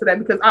never get to that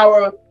because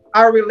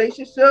our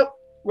relationship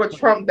would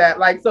trump that.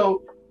 Like,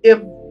 so if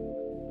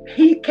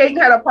Kaden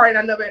had a party and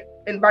I never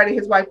invited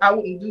his wife, I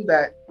wouldn't do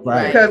that.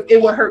 Right. Because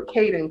it would hurt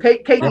Kaden.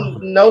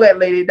 Kaden know that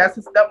lady, that's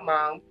his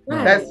stepmom.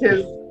 Right. That's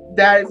his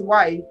dad's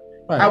wife.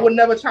 Right. I would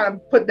never try to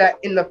put that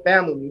in the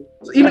family.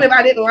 So even if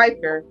I didn't like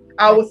her,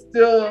 I was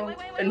still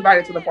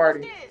invited to the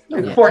party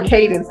for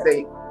Kaden's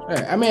sake.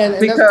 Right. I mean,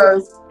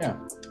 because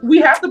we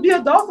have to be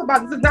adults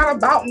about this. It's not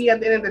about me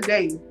at the end of the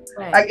day.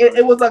 Right. Like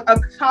it was a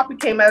topic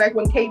came out like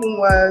when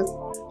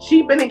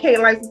she been in Kaden's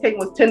life since Kaden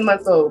was 10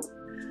 months old.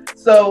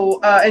 So,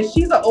 and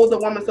she's an older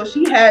woman, so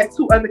she had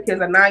two other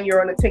kids, a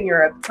 9-year-old and a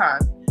 10-year-old at the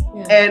time.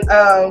 Yeah.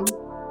 And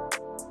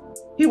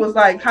he was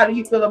like, how do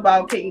you feel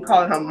about Kaden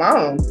calling her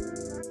mom?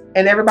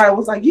 And everybody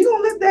was like, you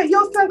don't let that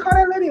your son call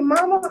that lady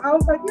mama? I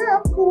was like, yeah,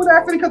 I'm cool with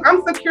that because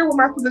I'm secure with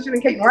my position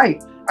in Kaden's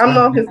life. I'm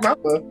not his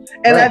mama.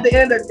 And at the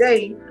end of the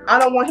day, I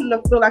don't want him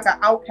to feel like an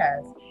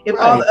outcast. If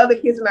all the other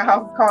kids in the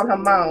house called her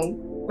mom,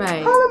 call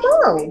her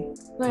mom.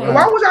 Right.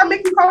 Why would y'all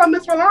make you call her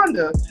Miss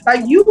Rolanda?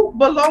 Like, you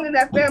belong in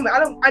that family.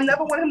 I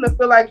never want him to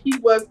feel like he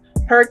was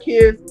her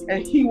kids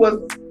and he was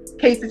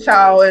Casey's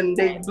child and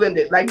they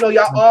blended. Like, no,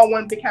 y'all all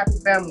one big happy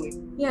family.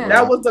 Yeah.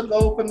 That was the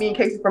goal for me and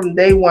Casey from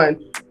day one.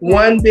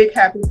 One big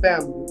happy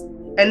family.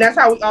 And that's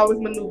how we always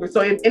maneuver.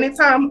 So if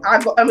anytime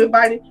I'm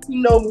invited,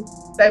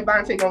 that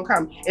Vontae gonna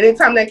come.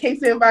 Anytime that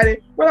Casey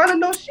invited, Rolanda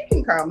knows she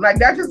can come. Like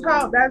that's just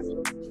how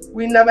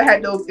we never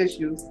had those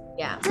issues.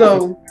 Yeah.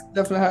 So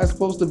Definitely how it's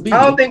supposed to be.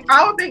 I don't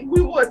think we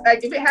would,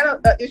 like, if it had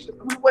a issue,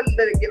 we wouldn't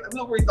let it get.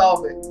 We'll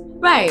resolve it.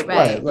 Right.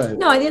 Right.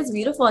 No, I think it's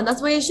beautiful, and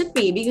that's why it should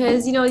be,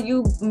 because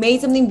you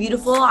made something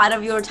beautiful out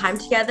of your time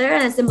together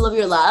and a symbol of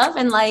your love,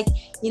 and like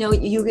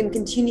you can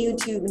continue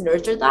to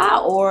nurture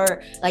that,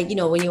 or like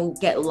when you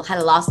had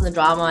a loss in the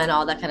drama and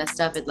all that kind of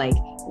stuff, it like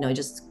it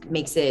just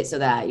makes it so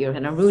that you're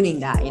kind of ruining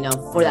that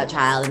for that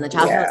child, and the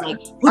child feels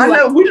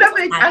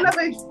like I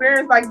never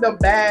experienced like the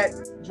bad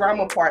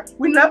drama part.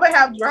 We never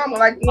have drama.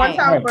 Like one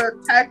time for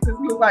taxes,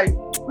 he was like,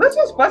 let's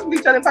just fuss with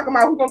each other and talk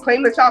about who's gonna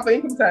claim the child for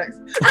income tax.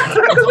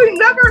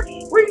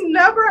 we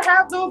never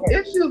have those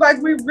issues.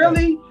 Like we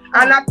really,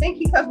 and I think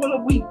because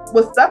when we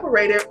was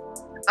separated,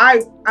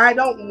 I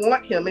don't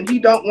want him and he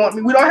don't want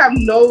me. We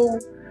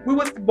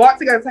was bought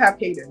together to have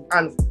Kaden,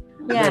 honestly.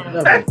 Yeah.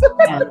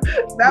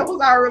 That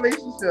was our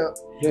relationship.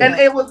 Yeah. And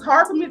it was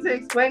hard for me to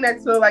explain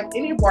that to like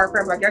any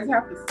boyfriend. Like, I just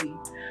have to see.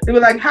 They were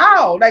like,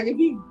 how? Like if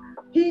he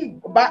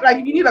bought, like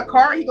if you need a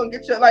car, he gonna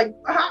get you, like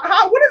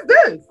how what is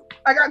this?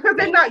 Like, because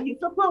they're not used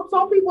to,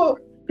 so people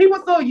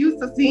so used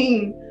to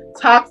seeing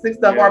toxic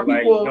stuff, or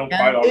people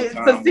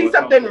to see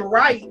something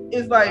right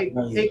is like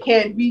it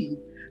can't be.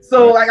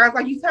 So like I was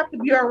like, you just have to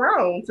be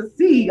around to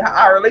see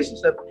our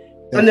relationship.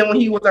 And then when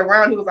he was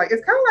around, he was like,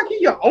 it's kind of like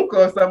he's your uncle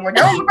or something. Like,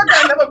 I don't look like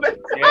I've never been.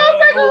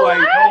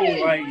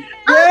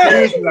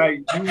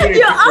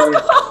 Your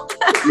uncle.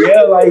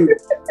 Yeah, like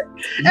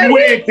you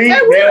wouldn't think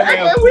and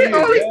we're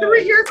only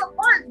 3 years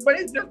apart, but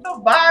it's just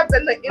the vibes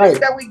and the energy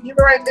that we give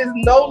her. Is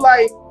no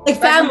like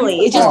family.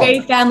 It's just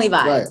very family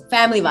vibe. Right.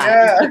 Family vibe.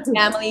 Yeah.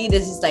 Family.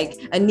 This is like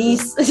a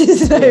niece. This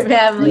is very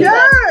family.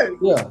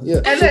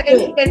 Yeah.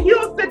 And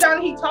he'll sit down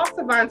and he talks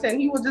to Vontae,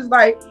 and he was just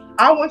like,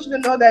 I want you to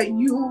know that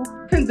you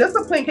can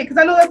discipline Kate, because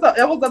I know it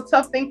was a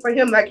tough thing for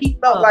him. Like he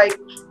felt like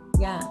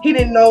he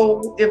didn't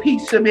know if he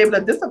should be able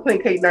to discipline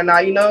Kate or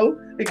not,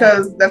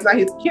 because that's not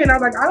his kid. And I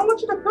was like, I don't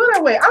want you to feel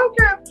that way. I don't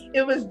care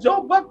if it's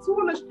Joe Buck 2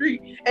 on the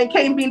street and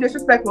Kate being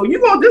disrespectful.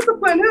 You gonna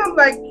discipline him,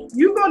 like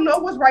you gonna know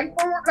what's right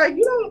for him. Like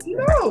you don't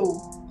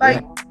know.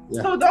 Like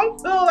so don't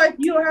feel like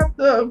you don't have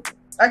to,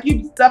 like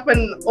you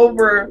stepping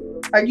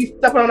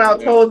on our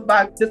toes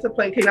by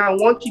disciplining Kate. I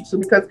don't want you to,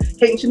 because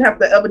Kate shouldn't have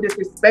to ever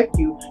disrespect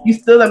you. You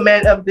still a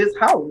man of this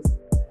house.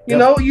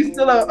 You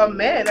still a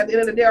man. At the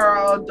end of the day,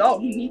 are an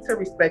adult. He needs to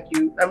respect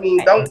you. I mean,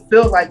 don't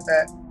feel like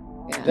that.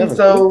 Yeah. And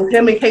so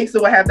him and Kate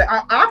still will have that.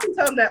 I can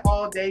tell him that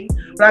all day,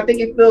 but I think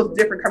it feels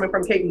different coming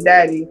from Kate and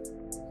Daddy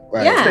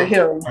to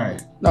him.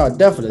 Right. No,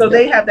 definitely. So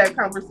they have that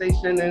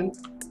conversation, and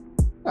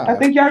I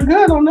think y'all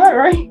good on that,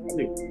 right?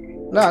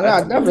 No,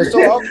 definitely.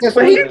 So,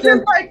 but he's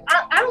just like,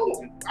 I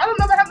don't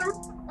never have to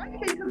fight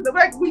Kate, because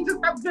like we just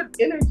have good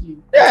energy.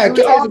 Yeah,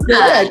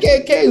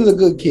 Kate's a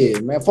good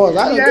kid, man. For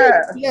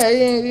us, he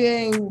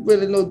ain't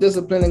really no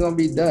discipline gonna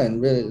be done.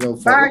 Really, no.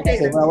 Like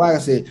I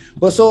said,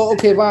 but so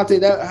okay, Vontae,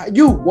 that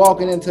you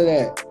walking into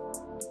that.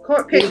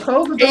 Kate,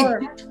 close the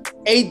door.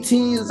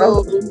 18 years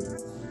old.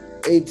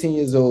 18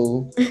 years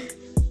old.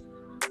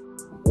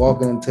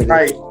 Walking into that.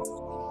 Right.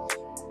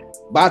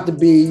 About to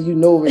be,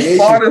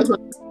 relationship.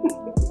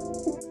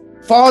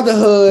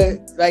 Fatherhood,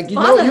 like you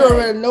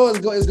already know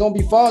it's gonna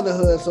be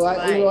fatherhood. So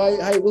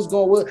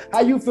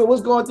how you feel?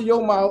 What's going through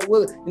your mind?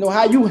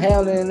 How you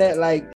handling that? Like